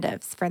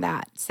alternatives for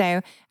that.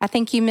 So I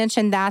think you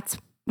mentioned that's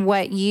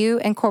what you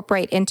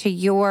incorporate into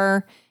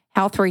your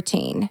health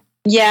routine.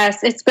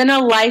 Yes, it's been a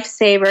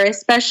lifesaver,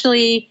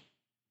 especially,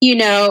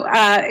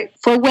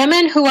 for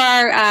women who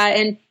are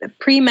in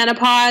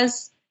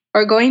premenopause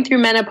or going through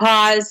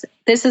menopause.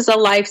 This is a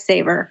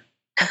lifesaver.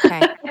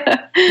 Okay.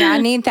 Yeah, I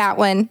need that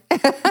one.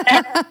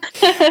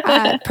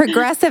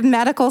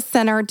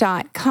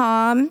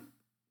 ProgressiveMedicalCenter.com.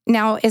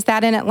 Now, is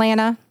that in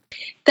Atlanta?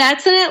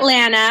 That's in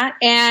Atlanta,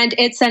 and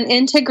it's an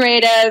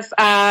integrative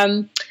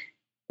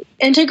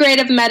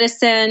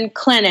medicine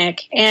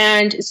clinic.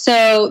 And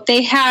so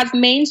they have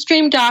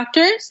mainstream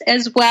doctors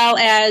as well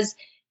as,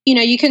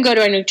 you can go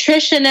to a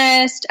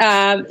nutritionist,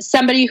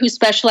 somebody who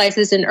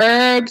specializes in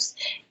herbs,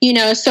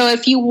 so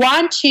if you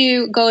want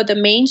to go the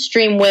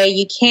mainstream way,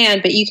 you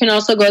can, but you can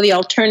also go the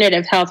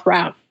alternative health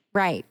route.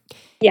 Right.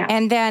 Yeah.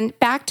 And then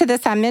back to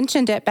this, I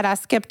mentioned it, but I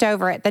skipped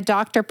over it. The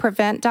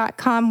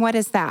drprevent.com. What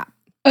is that?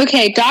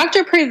 Okay,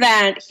 Dr.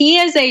 Prevent, he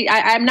is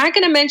I'm not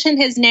going to mention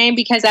his name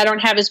because I don't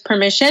have his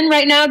permission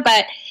right now,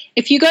 but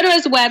if you go to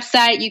his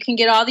website, you can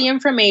get all the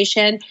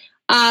information.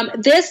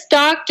 This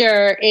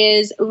doctor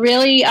is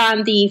really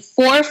on the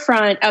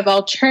forefront of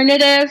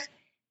alternative,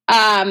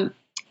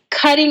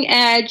 cutting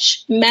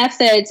edge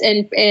methods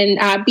in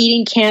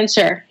beating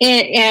cancer.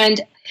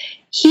 And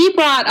he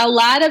brought a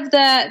lot of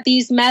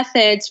these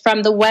methods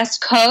from the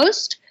West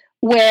Coast,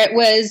 where it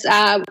was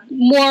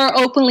more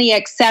openly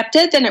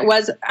accepted than it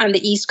was on the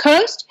East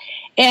Coast.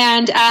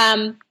 And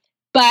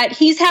but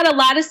he's had a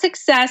lot of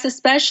success,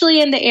 especially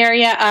in the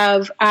area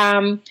of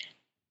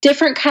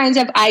different kinds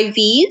of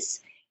IVs.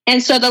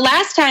 And so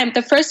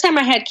the first time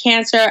I had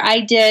cancer, I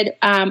did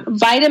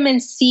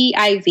vitamin C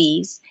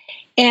IVs.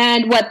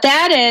 And what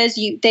that is,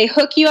 they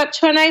hook you up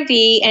to an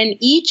IV, and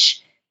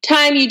each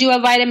time you do a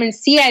vitamin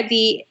C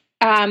IV,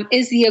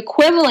 is the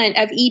equivalent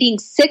of eating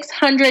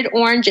 600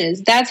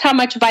 oranges. That's how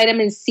much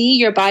vitamin C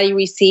your body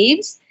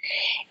receives.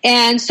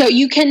 And so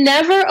you can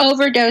never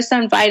overdose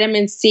on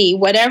vitamin C.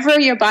 Whatever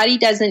your body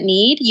doesn't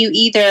need, you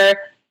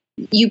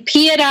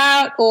pee it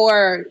out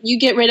or you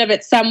get rid of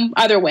it some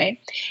other way.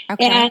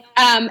 Okay.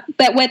 And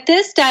but what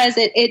this does,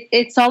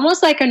 it's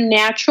almost like a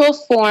natural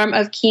form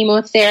of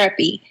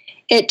chemotherapy.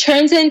 It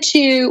turns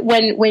into,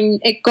 when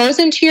it goes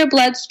into your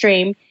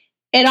bloodstream,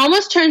 it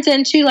almost turns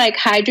into like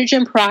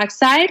hydrogen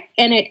peroxide,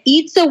 and it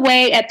eats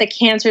away at the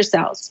cancer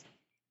cells.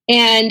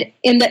 And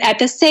at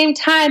the same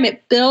time,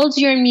 it builds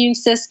your immune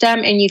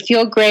system, and you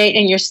feel great,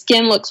 and your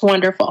skin looks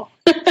wonderful.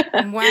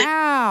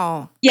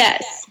 Wow.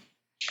 Yes.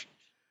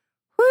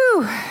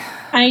 Whew.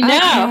 I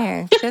know.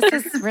 Okay.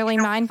 This is really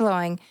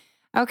mind-blowing.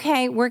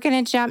 Okay, we're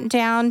going to jump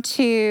down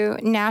to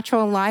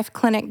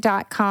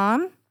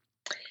naturallifeclinic.com.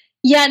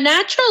 Yeah,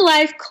 Natural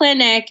Life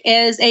Clinic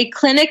is a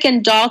clinic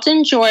in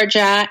Dalton,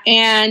 Georgia,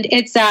 and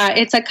it's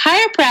a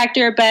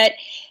chiropractor, but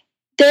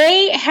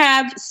they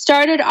have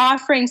started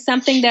offering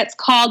something that's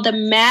called the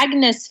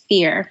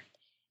Magnosphere.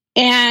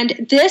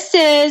 And this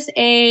is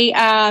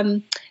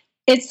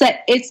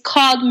it's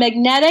called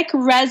magnetic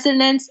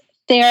resonance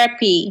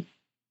therapy.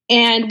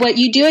 And what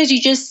you do is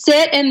you just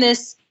sit in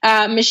this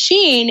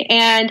machine,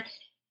 and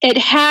it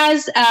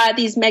has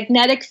these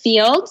magnetic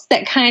fields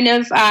that kind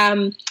of,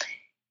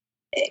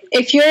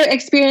 if you're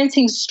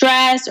experiencing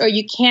stress or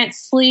you can't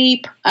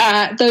sleep,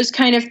 those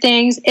kind of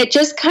things, it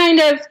just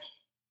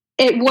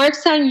it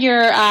works on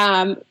your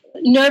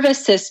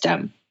nervous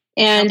system,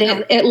 and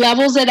it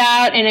levels it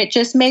out, and it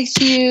just makes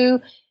you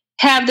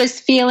have this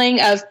feeling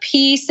of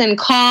peace and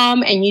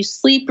calm, and you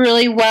sleep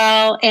really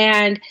well.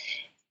 And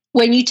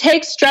when you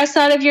take stress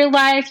out of your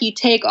life, you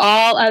take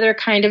all other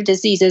kind of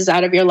diseases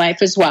out of your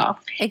life as well.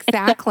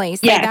 Exactly.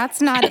 So that's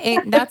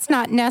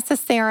not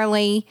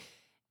necessarily,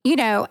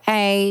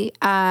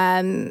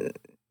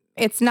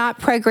 it's not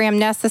programmed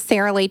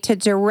necessarily to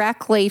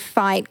directly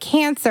fight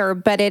cancer,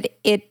 but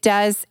it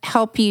does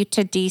help you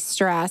to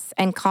de-stress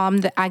and calm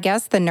the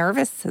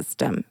nervous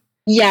system.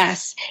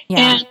 Yes.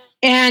 Yeah.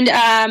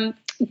 And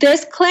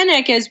this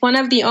clinic is one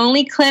of the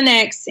only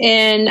clinics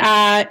in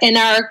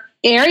our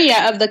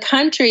area of the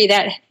country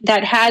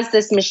that has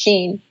this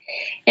machine.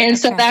 And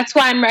so that's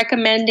why I'm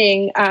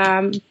recommending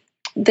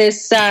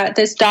this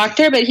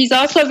doctor, but he's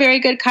also a very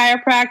good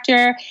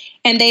chiropractor,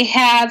 and they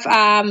have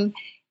a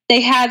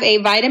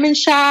vitamin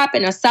shop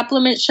and a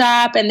supplement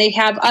shop, and they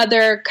have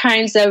other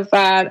kinds of,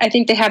 I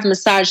think they have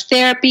massage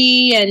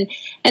therapy and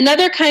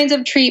other kinds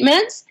of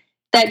treatments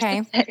that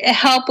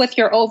help with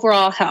your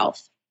overall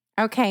health.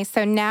 Okay,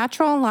 so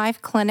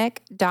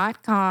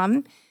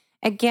naturallifeclinic.com.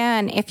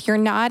 Again, if you're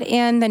not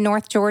in the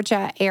North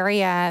Georgia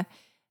area,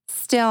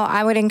 still,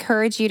 I would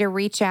encourage you to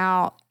reach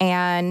out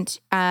and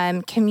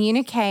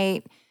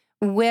communicate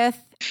with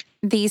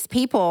these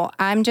people.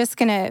 I'm just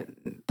going to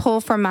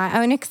pull from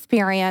my own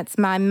experience.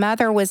 My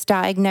mother was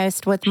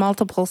diagnosed with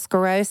multiple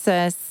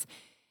sclerosis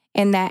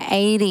in the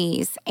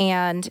 80s,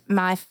 and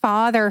my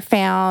father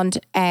found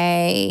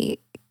a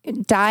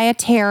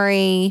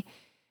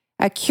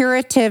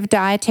curative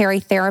dietary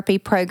therapy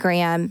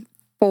program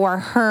for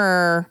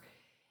her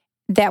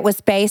that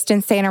was based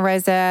in Santa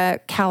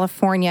Rosa,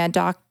 California.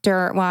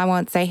 I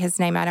won't say his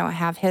name. I don't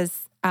have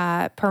his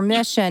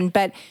permission,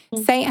 but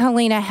St.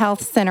 Helena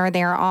Health Center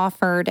there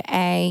offered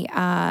a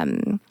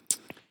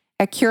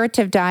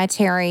curative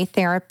dietary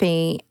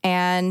therapy,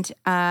 and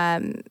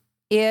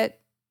it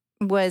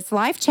was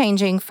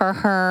life-changing for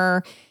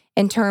her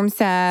in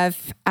terms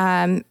of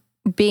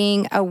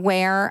being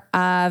aware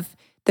of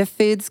the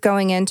foods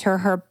going into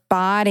her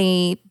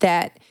body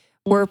that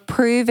were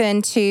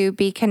proven to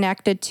be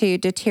connected to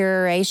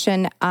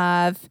deterioration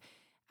of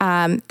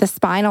the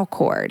spinal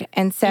cord.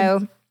 And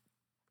so,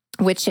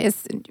 which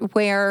is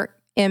where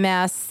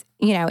MS,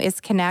 is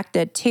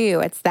connected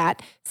to. It's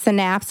that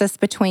synapses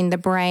between the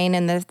brain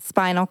and the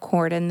spinal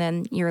cord and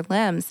then your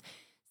limbs.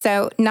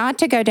 So not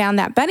to go down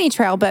that bunny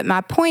trail, but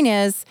my point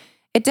is,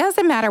 it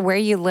doesn't matter where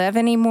you live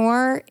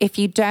anymore. If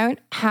you don't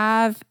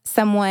have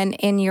someone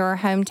in your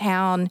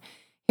hometown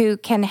who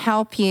can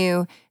help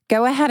you,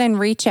 go ahead and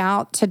reach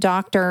out to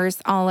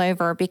doctors all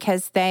over,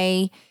 because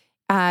you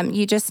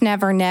just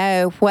never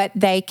know what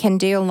they can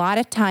do. A lot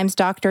of times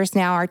doctors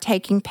now are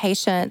taking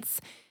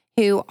patients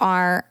who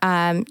are,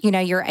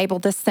 you're able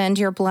to send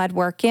your blood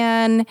work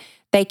in.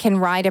 They can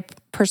write a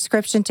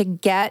prescription to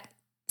get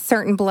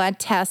certain blood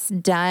tests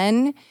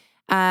done.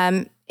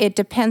 It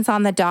depends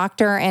on the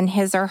doctor and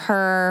his or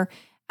her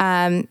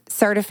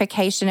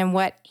certification and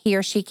what he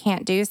or she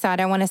can't do. So I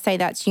don't want to say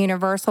that's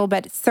universal,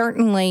 but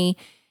certainly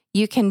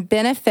you can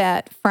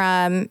benefit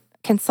from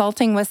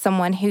consulting with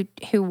someone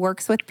who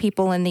works with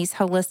people in these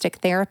holistic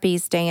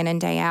therapies day in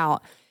and day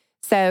out.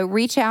 So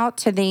reach out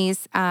to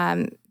these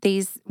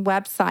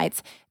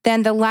websites.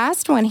 Then the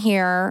last one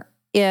here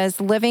is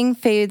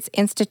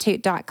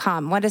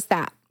livingfoodsinstitute.com. What is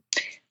that?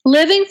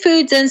 Living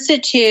Foods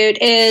Institute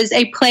is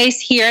a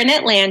place here in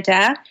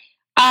Atlanta.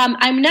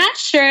 I'm not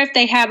sure if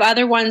they have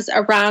other ones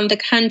around the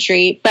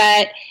country,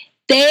 but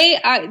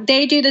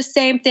they do the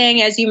same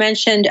thing as you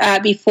mentioned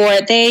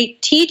before. They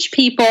teach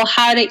people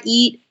how to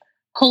eat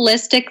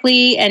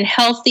holistically and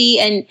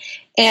healthy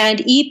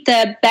and eat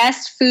the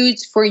best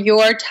foods for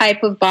your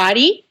type of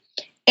body.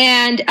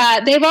 And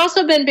they've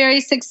also been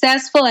very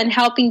successful in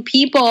helping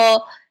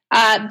people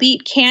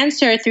beat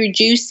cancer through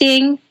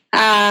juicing.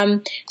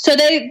 So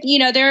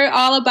they're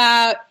all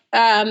about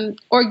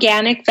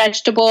organic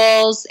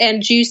vegetables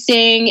and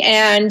juicing,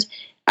 and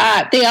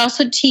they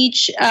also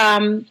teach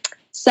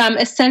some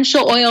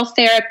essential oil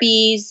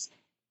therapies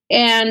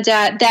and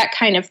that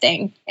kind of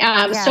thing.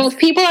 Yes. So if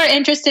people are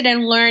interested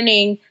in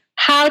learning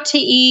how to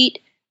eat,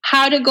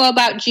 how to go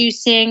about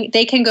juicing,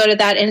 they can go to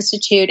that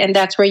institute, and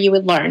that's where you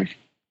would learn.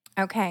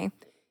 Okay.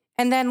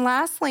 And then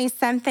lastly,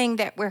 something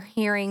that we're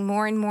hearing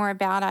more and more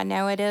about, I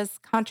know it is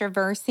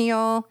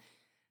controversial,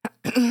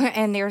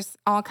 and there's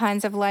all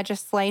kinds of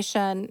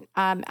legislation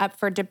up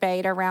for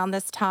debate around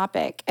this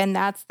topic, and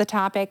that's the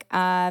topic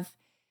of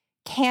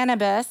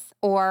cannabis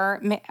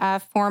or a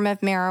form of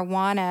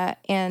marijuana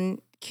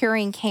in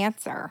curing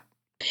cancer.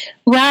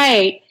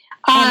 Right.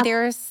 And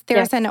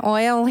there's an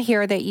oil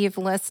here that you've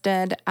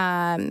listed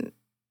and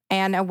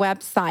a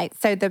website.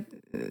 So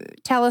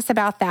tell us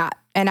about that.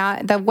 And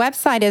the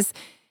website is,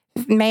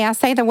 may I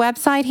say the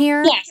website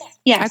here?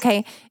 Yes.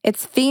 Okay.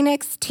 It's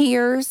Phoenix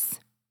Tears.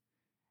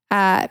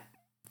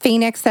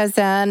 Phoenix as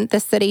in the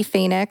city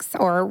Phoenix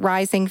or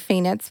Rising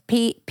Phoenix,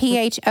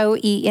 PHOENIX,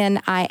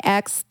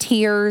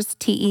 Tears,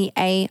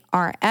 TEARS.ca.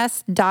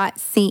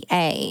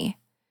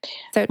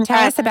 So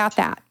tell us about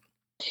that.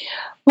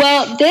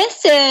 Well,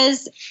 this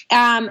is,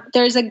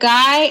 there's a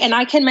guy, and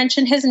I can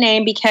mention his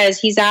name because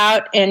he's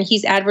out and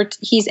he's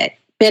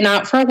been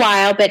out for a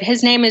while, but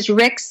his name is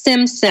Rick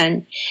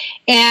Simpson.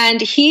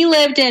 And he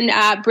lived in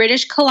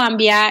British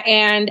Columbia,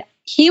 and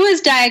he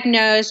was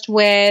diagnosed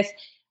with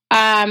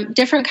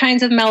different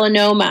kinds of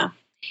melanoma.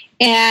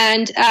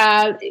 And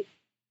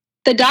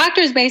the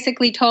doctors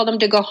basically told him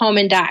to go home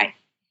and die.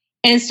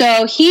 And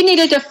so he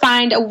needed to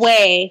find a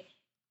way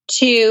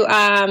to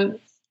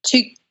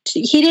he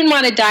didn't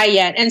want to die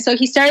yet. And so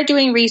he started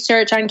doing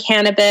research on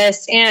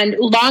cannabis. And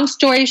long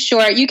story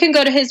short, you can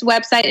go to his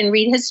website and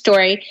read his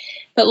story.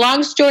 But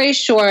long story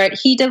short,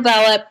 he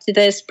developed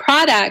this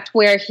product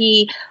where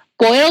he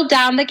boiled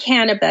down the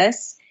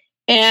cannabis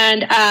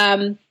and,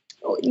 the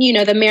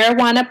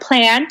marijuana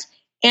plant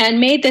and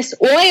made this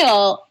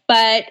oil.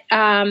 But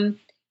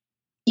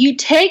you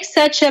take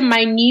such a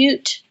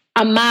minute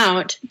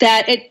amount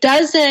that it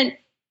doesn't,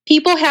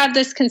 people have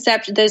this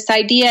concept, this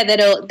idea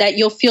that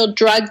you'll feel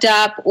drugged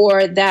up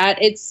or that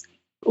it's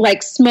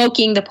like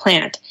smoking the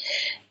plant.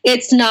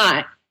 It's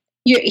not.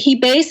 he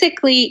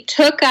basically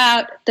took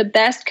out the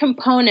best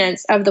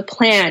components of the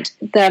plant,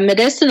 the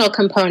medicinal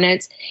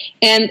components,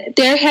 and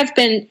there have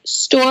been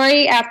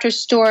story after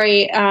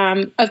story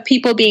of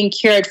people being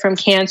cured from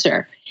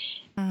cancer.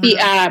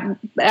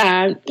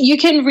 You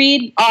can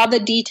read all the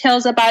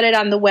details about it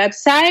on the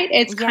website.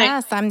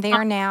 I'm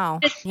there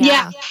now.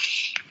 Yeah.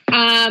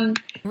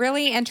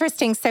 Really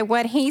interesting. So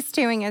what he's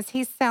doing is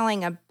he's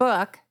selling a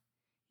book.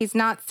 He's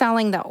not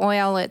selling the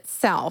oil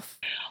itself.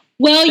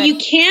 Well,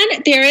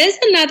 there is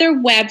another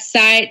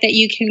website that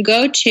you can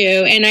go to,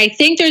 and I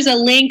think there's a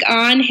link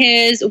on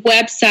his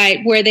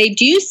website where they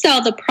do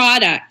sell the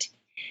product.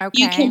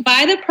 Okay. You can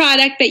buy the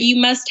product, but you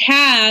must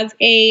have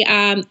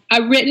a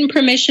written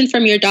permission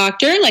from your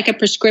doctor, like a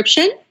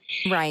prescription.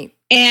 Right.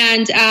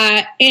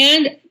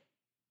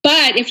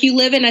 But if you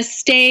live in a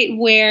state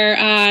where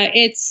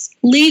it's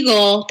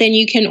legal, then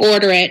you can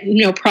order it,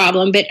 no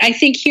problem. But I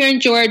think here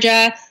in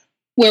Georgia,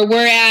 where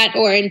we're at,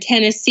 or in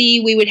Tennessee,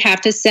 we would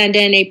have to send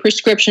in a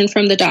prescription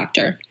from the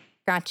doctor.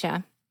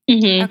 Gotcha.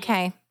 Mm-hmm.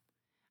 Okay.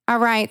 All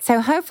right.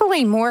 So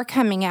hopefully more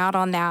coming out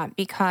on that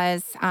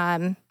because,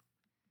 I'm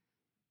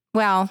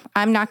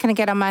not going to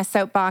get on my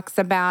soapbox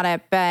about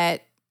it,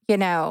 but,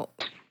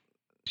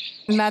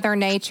 Mother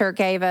Nature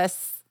gave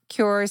us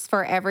cures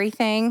for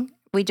everything.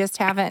 We just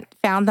haven't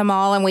found them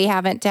all, and we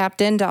haven't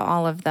tapped into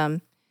all of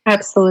them.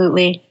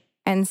 Absolutely.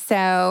 And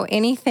so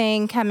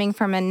anything coming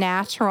from a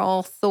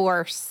natural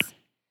source,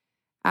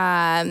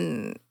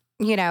 anything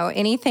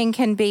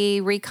can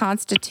be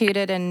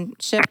reconstituted and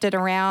shifted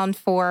around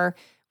for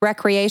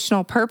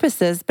recreational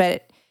purposes.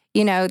 But,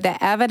 the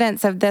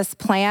evidence of this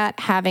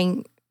plant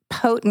having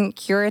potent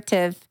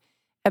curative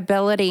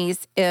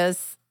abilities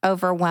is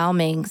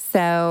overwhelming.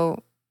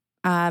 So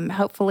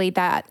hopefully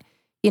that,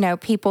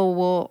 people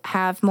will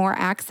have more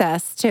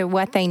access to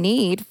what they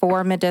need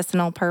for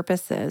medicinal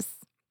purposes.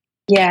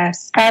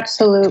 Yes,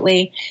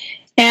 absolutely.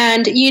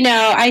 And,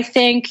 I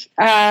think,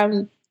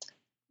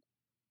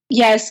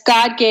 yes,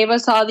 God gave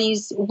us all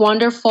these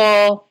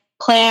wonderful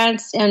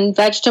plants and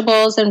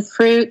vegetables and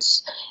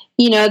fruits,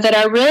 that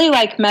are really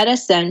like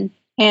medicine.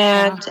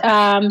 And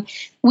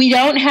we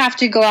don't have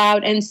to go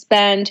out and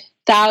spend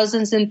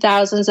thousands and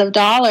thousands of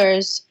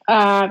dollars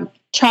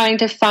trying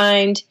to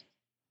find,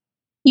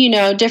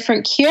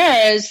 different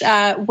cures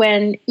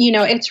when,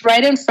 it's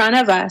right in front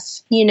of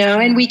us,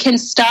 and we can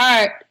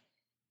start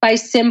by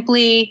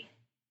simply,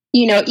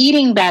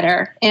 eating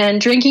better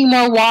and drinking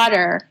more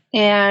water.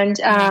 And,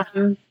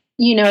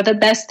 the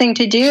best thing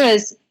to do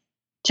is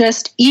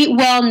just eat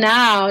well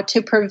now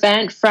to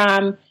prevent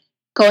from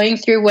going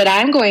through what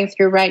I'm going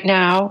through right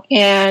now.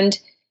 And,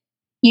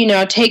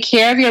 take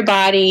care of your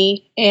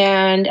body.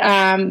 And,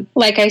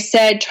 like I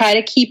said, try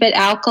to keep it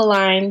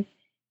alkaline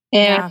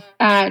and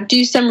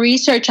do some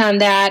research on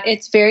that.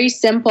 It's very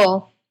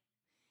simple.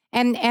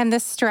 And the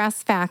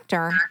stress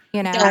factor,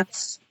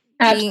 Yes,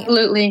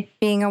 absolutely.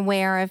 Being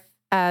aware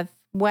of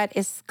what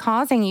is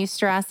causing you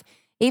stress,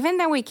 even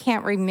though we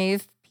can't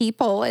remove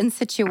people and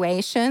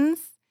situations,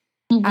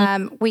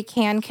 we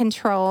can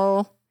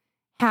control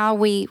how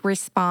we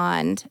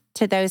respond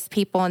to those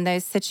people in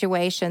those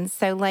situations.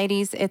 So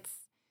ladies, it's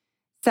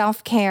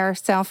self-care,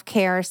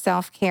 self-care,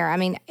 self-care. I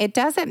mean, it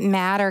doesn't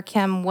matter,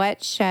 Kim,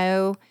 what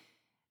show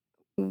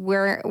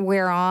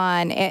we're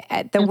on.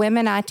 The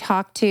women I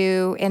talk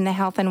to in the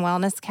health and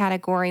wellness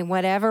category,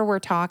 whatever we're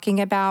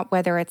talking about,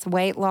 whether it's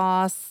weight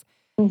loss,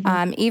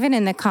 even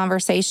in the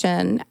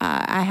conversation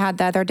I had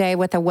the other day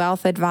with a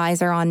wealth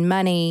advisor on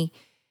money,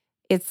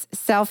 it's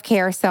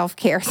self-care,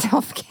 self-care,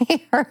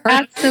 self-care.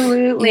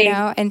 Absolutely.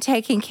 And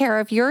taking care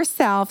of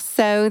yourself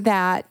so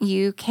that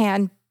you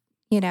can,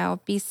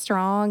 be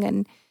strong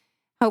and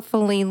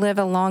hopefully live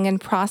a long and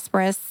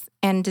prosperous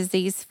and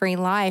disease-free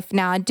life.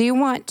 Now, I do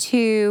want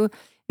to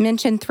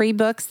mention 3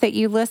 books that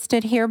you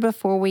listed here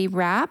before we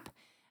wrap.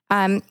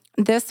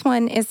 This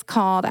one is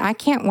called, I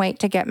can't wait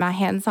to get my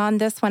hands on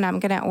this one. I'm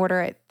going to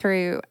order it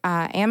through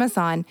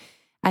Amazon.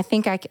 I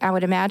think I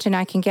would imagine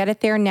I can get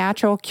it there.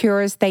 Natural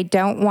Cures They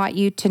Don't Want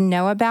You to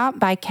Know About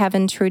by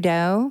Kevin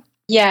Trudeau.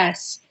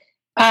 Yes.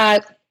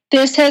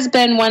 This has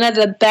been one of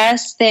the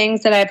best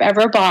things that I've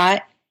ever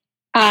bought.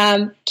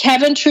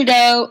 Kevin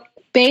Trudeau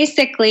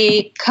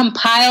basically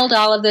compiled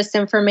all of this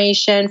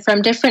information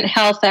from different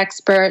health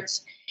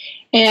experts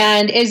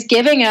and is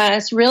giving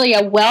us really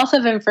a wealth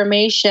of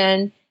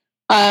information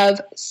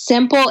of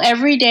simple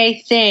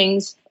everyday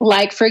things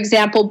like, for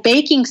example,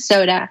 baking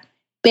soda.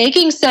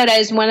 Baking soda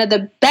is one of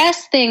the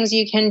best things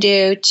you can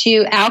do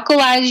to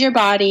alkalize your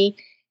body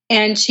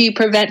and to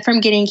prevent from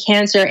getting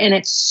cancer, and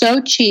it's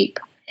so cheap.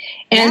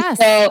 And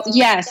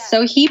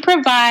so he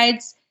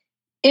provides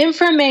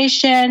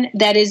information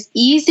that is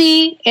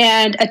easy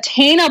and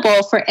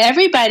attainable for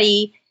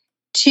everybody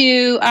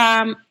to,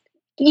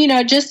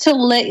 just to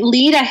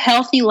lead a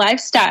healthy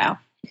lifestyle.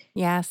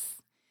 Yes.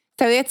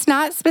 So it's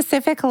not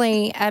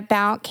specifically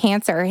about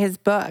cancer, his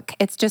book.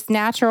 It's just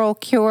natural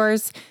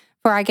cures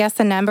for, I guess,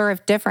 a number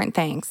of different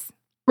things.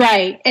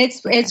 Right.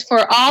 It's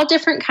for all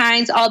different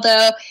kinds.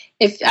 Although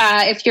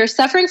if you're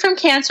suffering from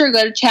cancer,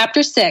 go to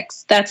chapter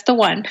 6. That's the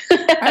one.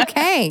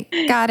 Okay,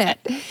 got it.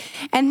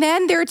 And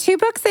then there are 2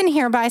 books in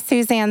here by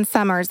Suzanne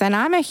Somers, and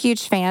I'm a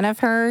huge fan of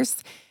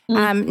hers.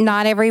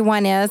 Not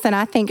everyone is, and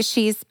I think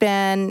she's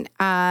been,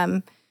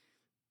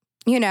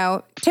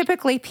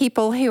 typically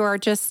people who are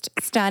just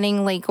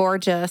stunningly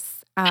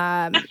gorgeous,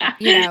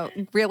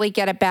 really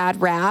get a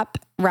bad rap,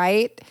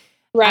 right?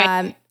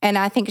 Right. And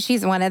I think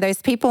she's one of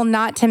those people,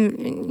 not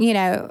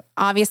to,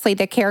 obviously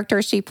the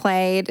character she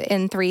played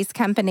in Three's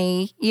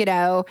Company,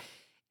 in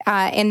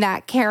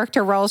that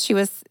character role, she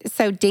was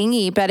so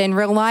dingy, but in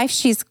real life,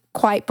 she's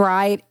quite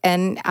bright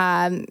and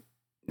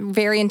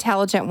very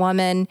intelligent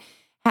woman,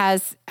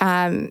 has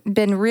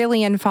been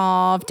really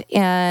involved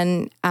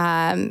in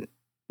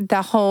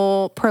the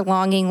whole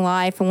prolonging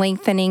life,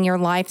 lengthening your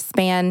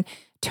lifespan,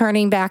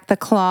 turning back the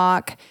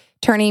clock,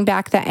 turning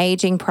back the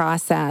aging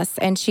process.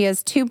 And she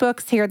has 2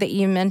 books here that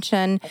you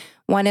mentioned.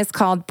 One is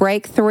called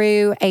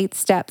Breakthrough, 8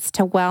 Steps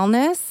to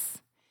Wellness.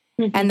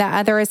 And the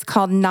other is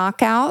called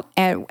Knockout.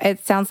 And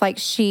it sounds like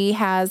she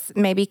has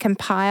maybe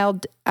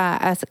compiled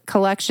a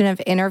collection of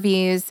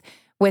interviews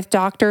with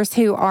doctors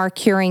who are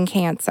curing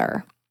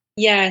cancer.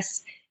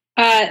 Yes.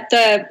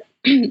 The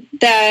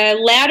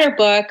latter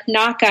book,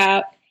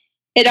 Knockout,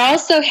 it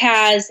also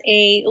has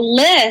a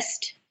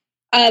list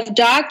of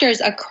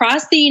doctors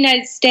across the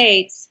United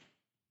States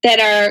that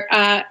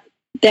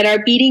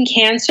are beating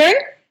cancer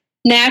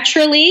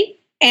naturally.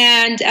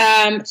 And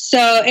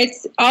so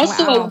it's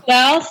also a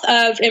wealth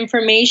of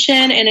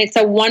information, and it's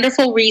a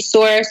wonderful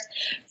resource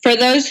for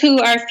those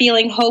who are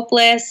feeling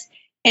hopeless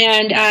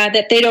and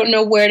that they don't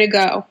know where to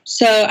go.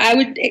 So I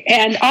would,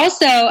 and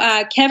also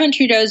Kevin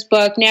Trudeau's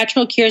book,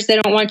 Natural Cures They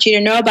Don't Want You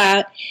to Know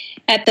About.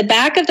 At the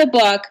back of the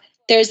book,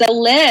 there's a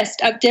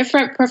list of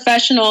different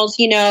professionals,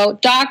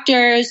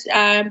 doctors,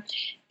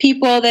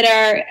 people that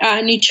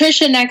are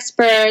nutrition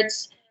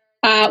experts,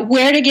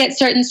 where to get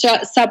certain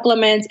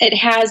supplements. It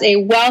has a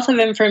wealth of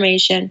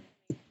information.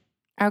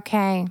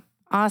 Okay,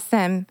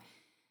 awesome.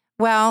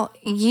 Well,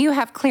 you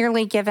have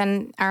clearly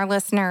given our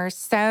listeners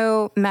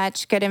so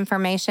much good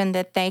information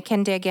that they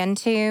can dig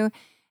into.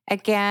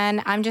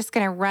 Again, I'm just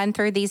going to run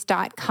through these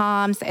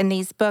 .coms and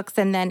these books,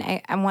 and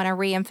then I want to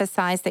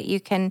reemphasize that you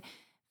can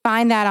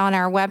find that on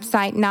our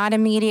website, not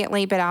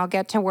immediately, but I'll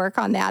get to work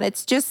on that.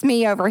 It's just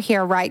me over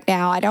here right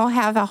now. I don't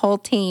have a whole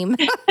team.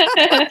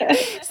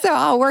 So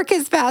I'll work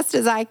as fast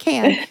as I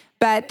can.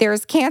 But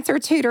there's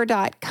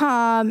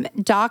cancertutor.com,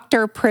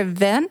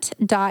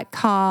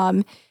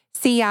 drprevent.com,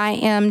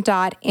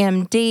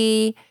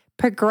 CIM.MD,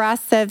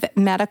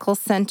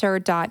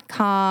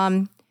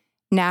 progressivemedicalcenter.com,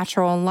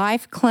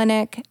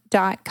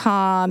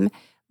 naturallifeclinic.com,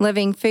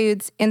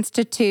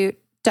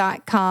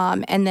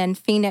 livingfoodsinstitute.com, and then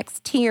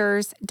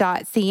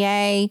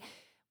phoenixtears.ca.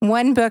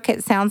 One book,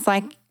 it sounds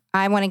like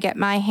I want to get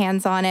my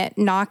hands on it,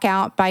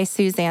 Knockout by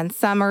Suzanne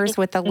Somers,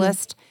 with a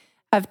list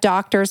of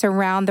doctors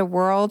around the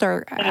world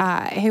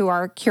who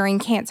are curing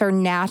cancer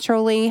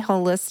naturally,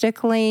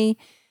 holistically,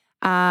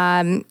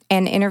 and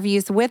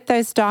interviews with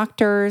those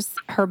doctors.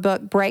 Her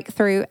book,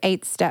 Breakthrough,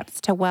 8 Steps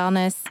to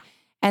Wellness.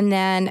 And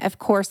then, of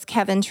course,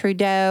 Kevin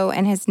Trudeau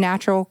and his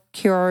natural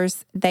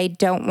cures they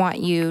don't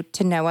want you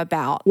to know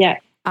about. Yeah.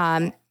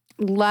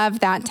 Love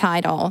that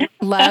title.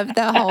 Love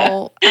the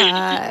whole,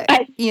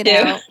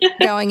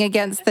 going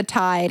against the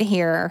tide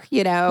here,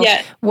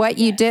 what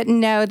you didn't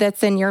know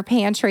that's in your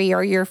pantry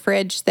or your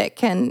fridge that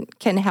can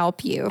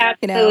help you.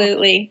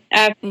 Absolutely.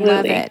 Absolutely.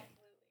 Love it.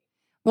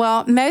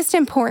 Well, most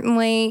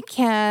importantly,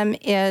 Kim,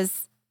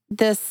 is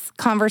this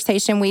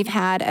conversation we've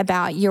had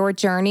about your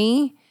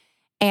journey.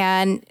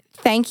 And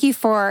thank you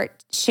for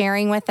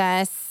sharing with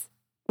us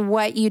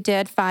what you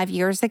did 5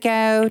 years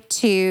ago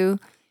to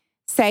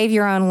save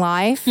your own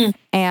life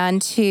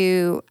and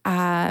to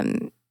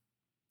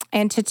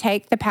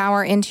take the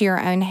power into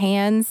your own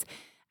hands.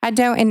 I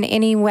don't in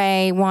any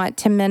way want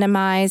to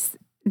minimize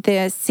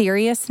the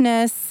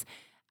seriousness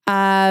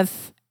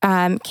of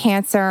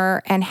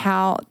cancer and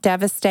how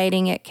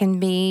devastating it can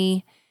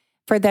be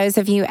for those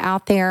of you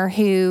out there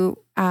who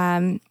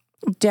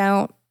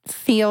don't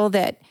feel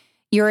that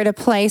you're at a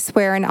place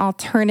where an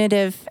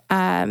alternative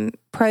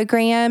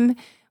program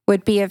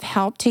would be of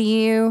help to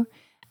you.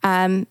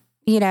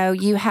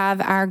 You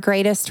have our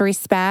greatest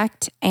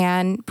respect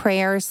and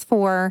prayers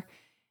for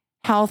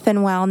health and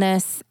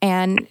wellness.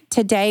 And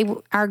today,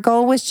 our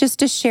goal was just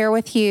to share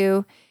with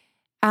you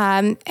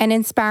an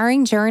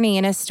inspiring journey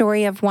and a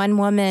story of one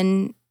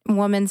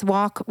woman's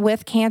walk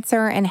with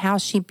cancer and how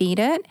she beat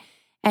it.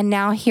 And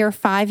now here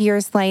 5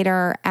 years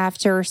later,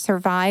 after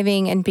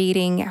surviving and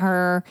beating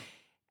her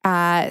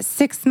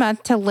 6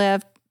 month to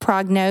live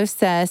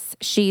prognosis,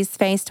 she's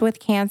faced with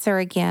cancer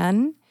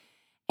again.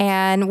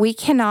 And we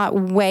cannot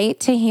wait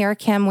to hear,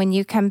 Kim, when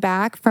you come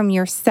back from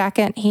your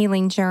second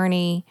healing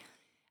journey.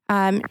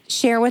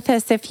 Share with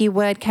us, if you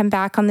would, come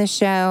back on the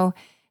show.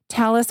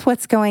 Tell us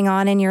what's going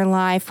on in your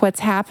life, what's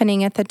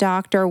happening at the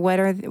doctor, what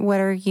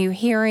are you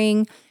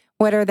hearing,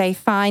 what are they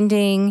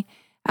finding?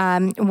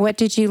 What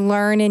did you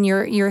learn in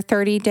your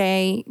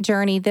 30-day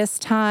journey this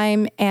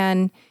time?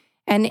 And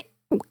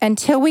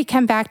until we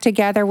come back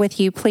together with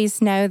you,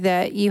 please know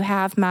that you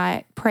have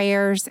my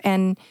prayers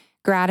and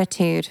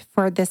gratitude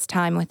for this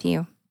time with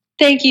you.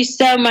 Thank you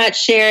so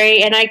much,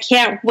 Sherry. And I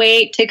can't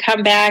wait to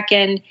come back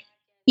and,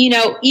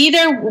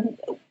 either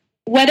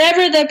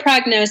whatever the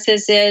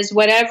prognosis is,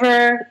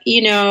 whatever,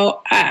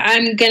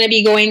 I'm going to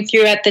be going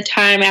through at the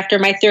time after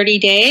my 30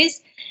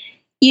 days,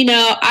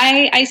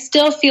 I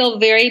still feel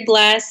very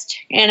blessed.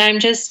 And I'm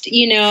just,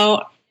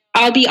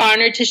 I'll be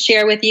honored to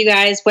share with you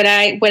guys what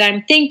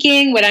I'm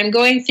thinking, what I'm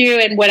going through,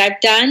 and what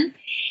I've done.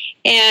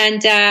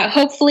 And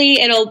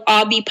hopefully it'll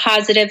all be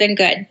positive and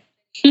good.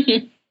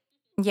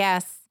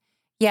 Yes,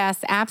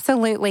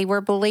 absolutely.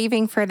 We're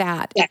believing for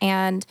that. Yeah.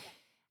 And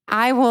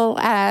I will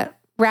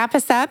wrap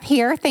us up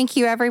here. Thank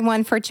you,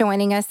 everyone, for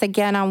joining us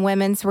again on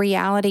Women's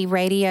Reality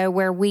Radio,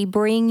 where we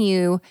bring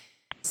you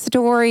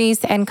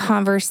stories and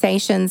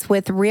conversations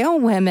with real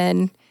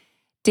women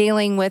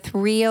dealing with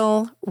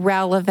real,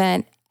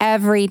 relevant,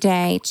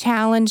 everyday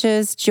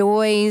challenges,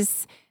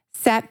 joys,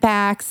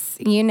 setbacks,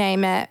 you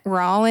name it.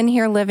 We're all in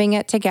here living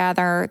it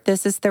together.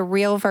 This is the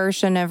real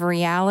version of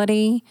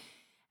reality.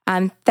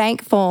 I'm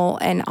thankful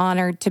and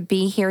honored to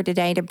be here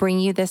today to bring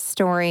you this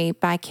story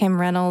by Kim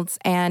Reynolds.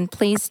 And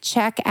please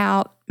check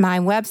out my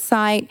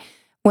website,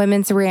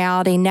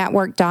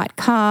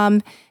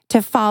 womensrealitynetwork.com,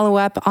 to follow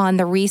up on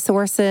the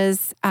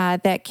resources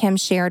that Kim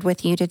shared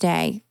with you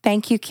today.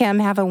 Thank you, Kim.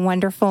 Have a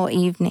wonderful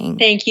evening.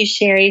 Thank you,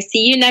 Sherry.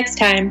 See you next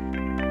time.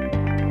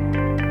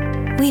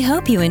 We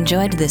hope you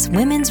enjoyed this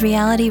Women's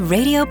Reality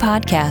Radio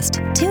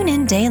podcast. Tune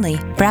in daily,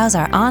 browse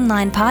our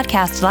online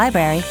podcast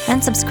library,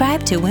 and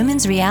subscribe to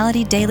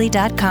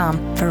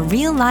womensrealitydaily.com for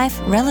real-life,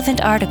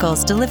 relevant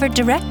articles delivered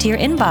direct to your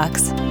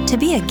inbox. To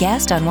be a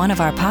guest on one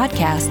of our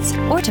podcasts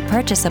or to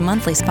purchase a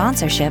monthly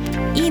sponsorship,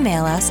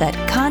 email us at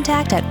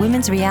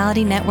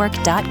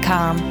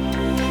contact@womensrealitynetwork.com.